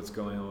content with what's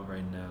going on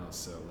right now.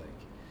 So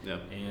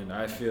and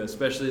I feel,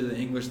 especially the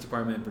English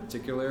department in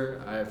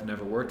particular, I've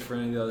never worked for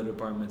any of the other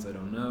departments, I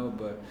don't know,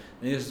 but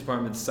the English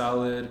department's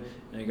solid,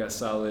 and you got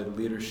solid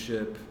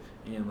leadership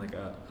and like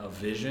a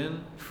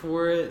vision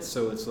for it.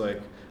 So it's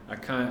like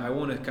I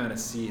want to kind of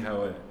see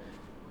how it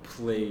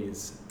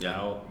plays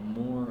out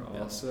more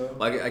also.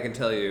 Well, I can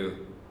tell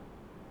you,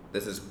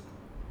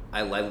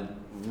 I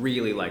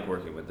really like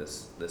working with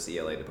this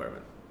ELA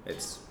department.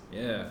 It's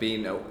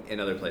being in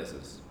other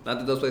places. Not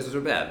that those places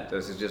are bad.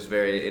 This is just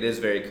it is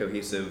very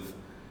cohesive.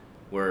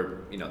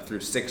 We're, through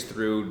 6th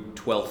through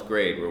 12th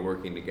grade, we're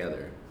working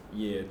together.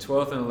 Yeah,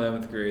 12th and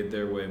 11th grade,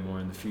 they're way more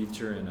in the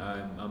future, and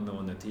I'm the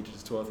one that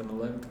teaches 12th and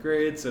 11th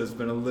grade, so it's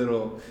been a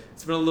little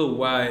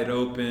wide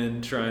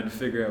open trying to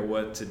figure out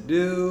what to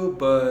do,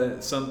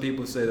 but some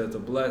people say that's a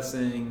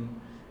blessing,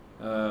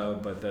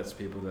 but that's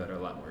people that are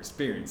a lot more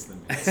experienced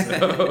than me,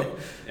 so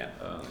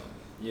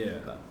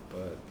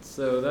but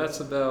so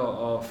that's about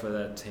all for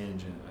that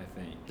tangent, I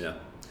think. Yeah.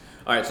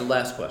 All right, so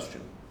last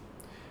question.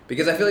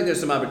 Because I feel like there's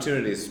some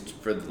opportunities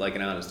for like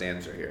an honest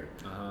answer here.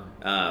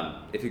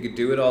 If you could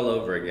do it all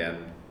over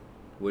again,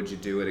 would you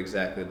do it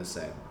exactly the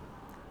same?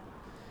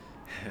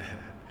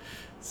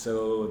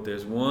 So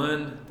there's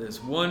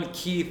one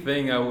key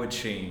thing I would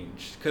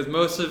change, because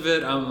most of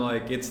it I'm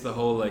like, it's the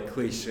whole like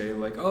cliche,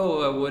 like,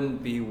 oh, I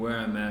wouldn't be where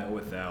I'm at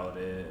without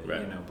it,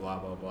 right. Blah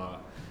blah blah.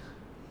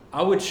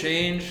 I would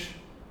change.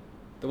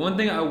 The one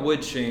thing I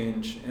would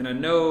change, and I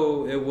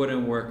know it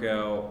wouldn't work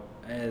out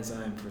as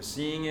I'm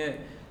foreseeing it,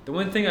 the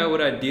one thing I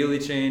would ideally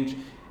change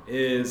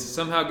is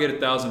somehow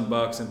get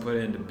 $1,000 and put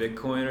it into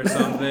Bitcoin or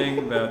something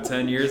about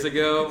 10 years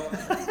ago.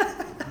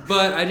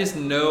 But I just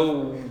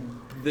know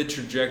the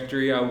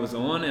trajectory I was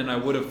on, and I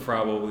would have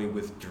probably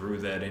withdrew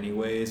that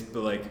anyways.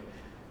 But like,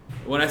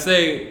 when I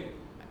say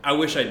I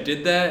wish I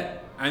did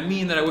that, I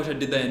mean that I wish I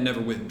did that and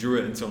never withdrew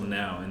it until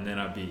now, and then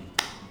I'd be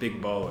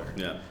big baller.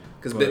 Yeah.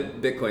 Because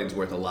Bitcoin's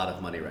worth a lot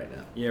of money right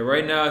now. Yeah,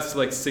 right now it's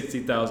like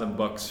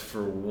 $60,000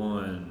 for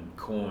one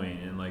coin,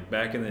 and like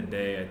back in the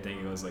day, I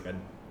think it was like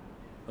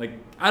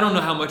I don't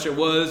know how much it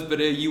was, but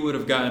it would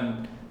have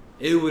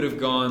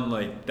gone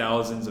like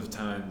thousands of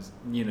times.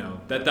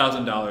 That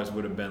 $1,000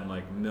 would have been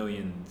like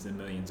millions and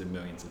millions and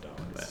millions of dollars.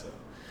 Right. So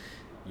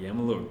yeah, I'm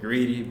a little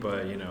greedy,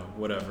 but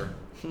whatever.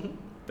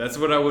 That's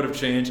what I would have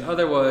changed.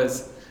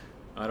 Otherwise,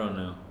 I don't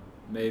know.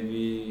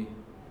 Maybe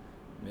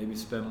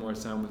spend more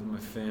time with my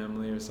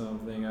family or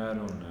something. I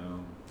don't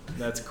know.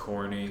 That's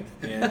corny.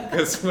 And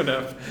because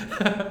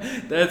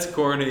that's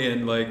corny,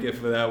 and like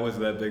if that was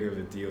that big of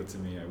a deal to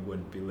me, I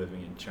wouldn't be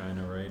living in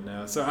China right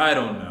now. So I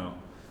don't know.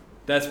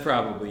 That's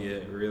probably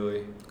it,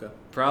 really. Okay.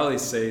 Probably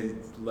say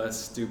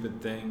less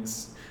stupid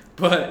things,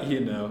 but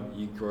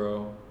you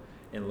grow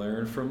and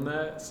learn from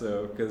that.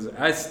 So because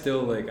I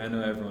still I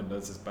know everyone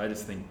does this, but I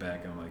just think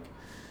back, I'm like,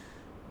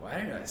 why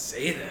did I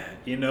say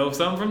that?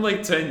 Something from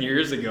like 10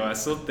 years ago, I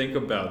still think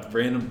about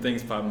random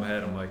things pop in my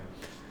head. I'm like,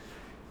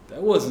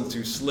 that wasn't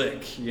too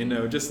slick,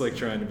 just like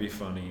trying to be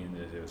funny, and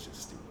it was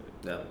just stupid.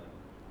 No.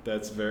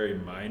 That's very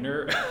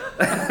minor.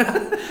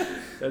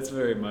 That's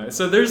very minor.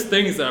 So there's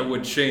things I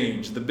would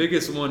change. The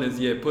biggest one is,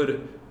 put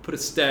a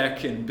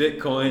stack in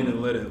Bitcoin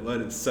and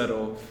let it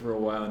settle for a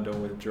while and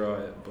don't withdraw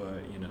it.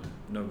 But,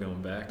 no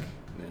going back.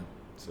 Yeah.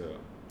 So.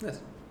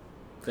 Yes.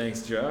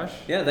 Thanks, Josh.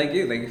 Yeah, thank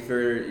you. Thank you for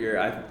your.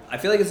 I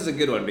feel like this is a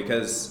good one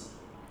because,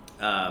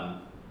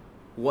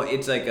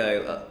 it's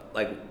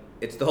like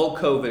it's the whole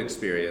COVID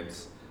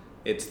experience.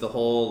 It's the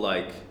whole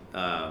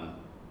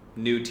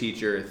new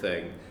teacher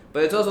thing,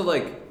 but it's also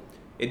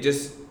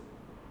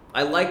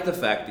I like the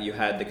fact that you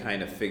had to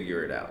kind of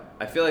figure it out.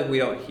 I feel like we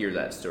don't hear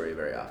that story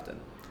very often.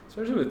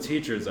 Especially with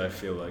teachers, I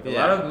feel like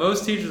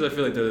most teachers, I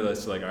feel like they're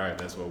just like, all right,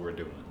 that's what we're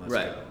doing. Let's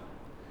go.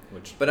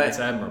 It's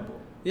admirable.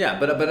 Yeah,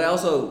 but I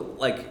also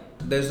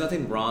there's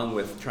nothing wrong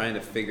with trying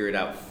to figure it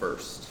out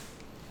first.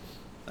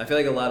 I feel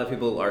like a lot of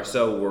people are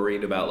so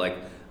worried about I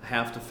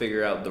have to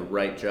figure out the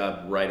right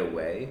job right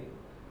away,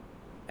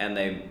 and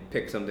they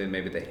pick something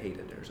maybe they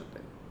hated or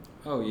something.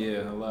 Oh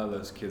yeah, a lot of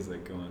those kids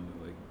that go into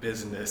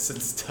business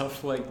and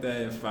stuff like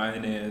that and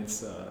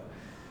finance.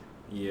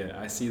 Yeah,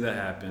 I see that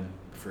happen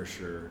for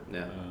sure.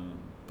 Yeah.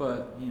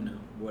 But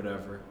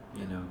whatever.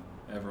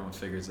 Everyone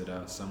figures it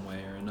out some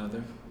way or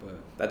another. But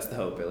that's the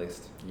hope, at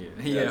least.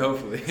 Yeah.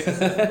 Hopefully. All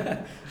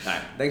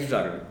right. Thanks for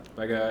talking to me.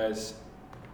 Bye, guys.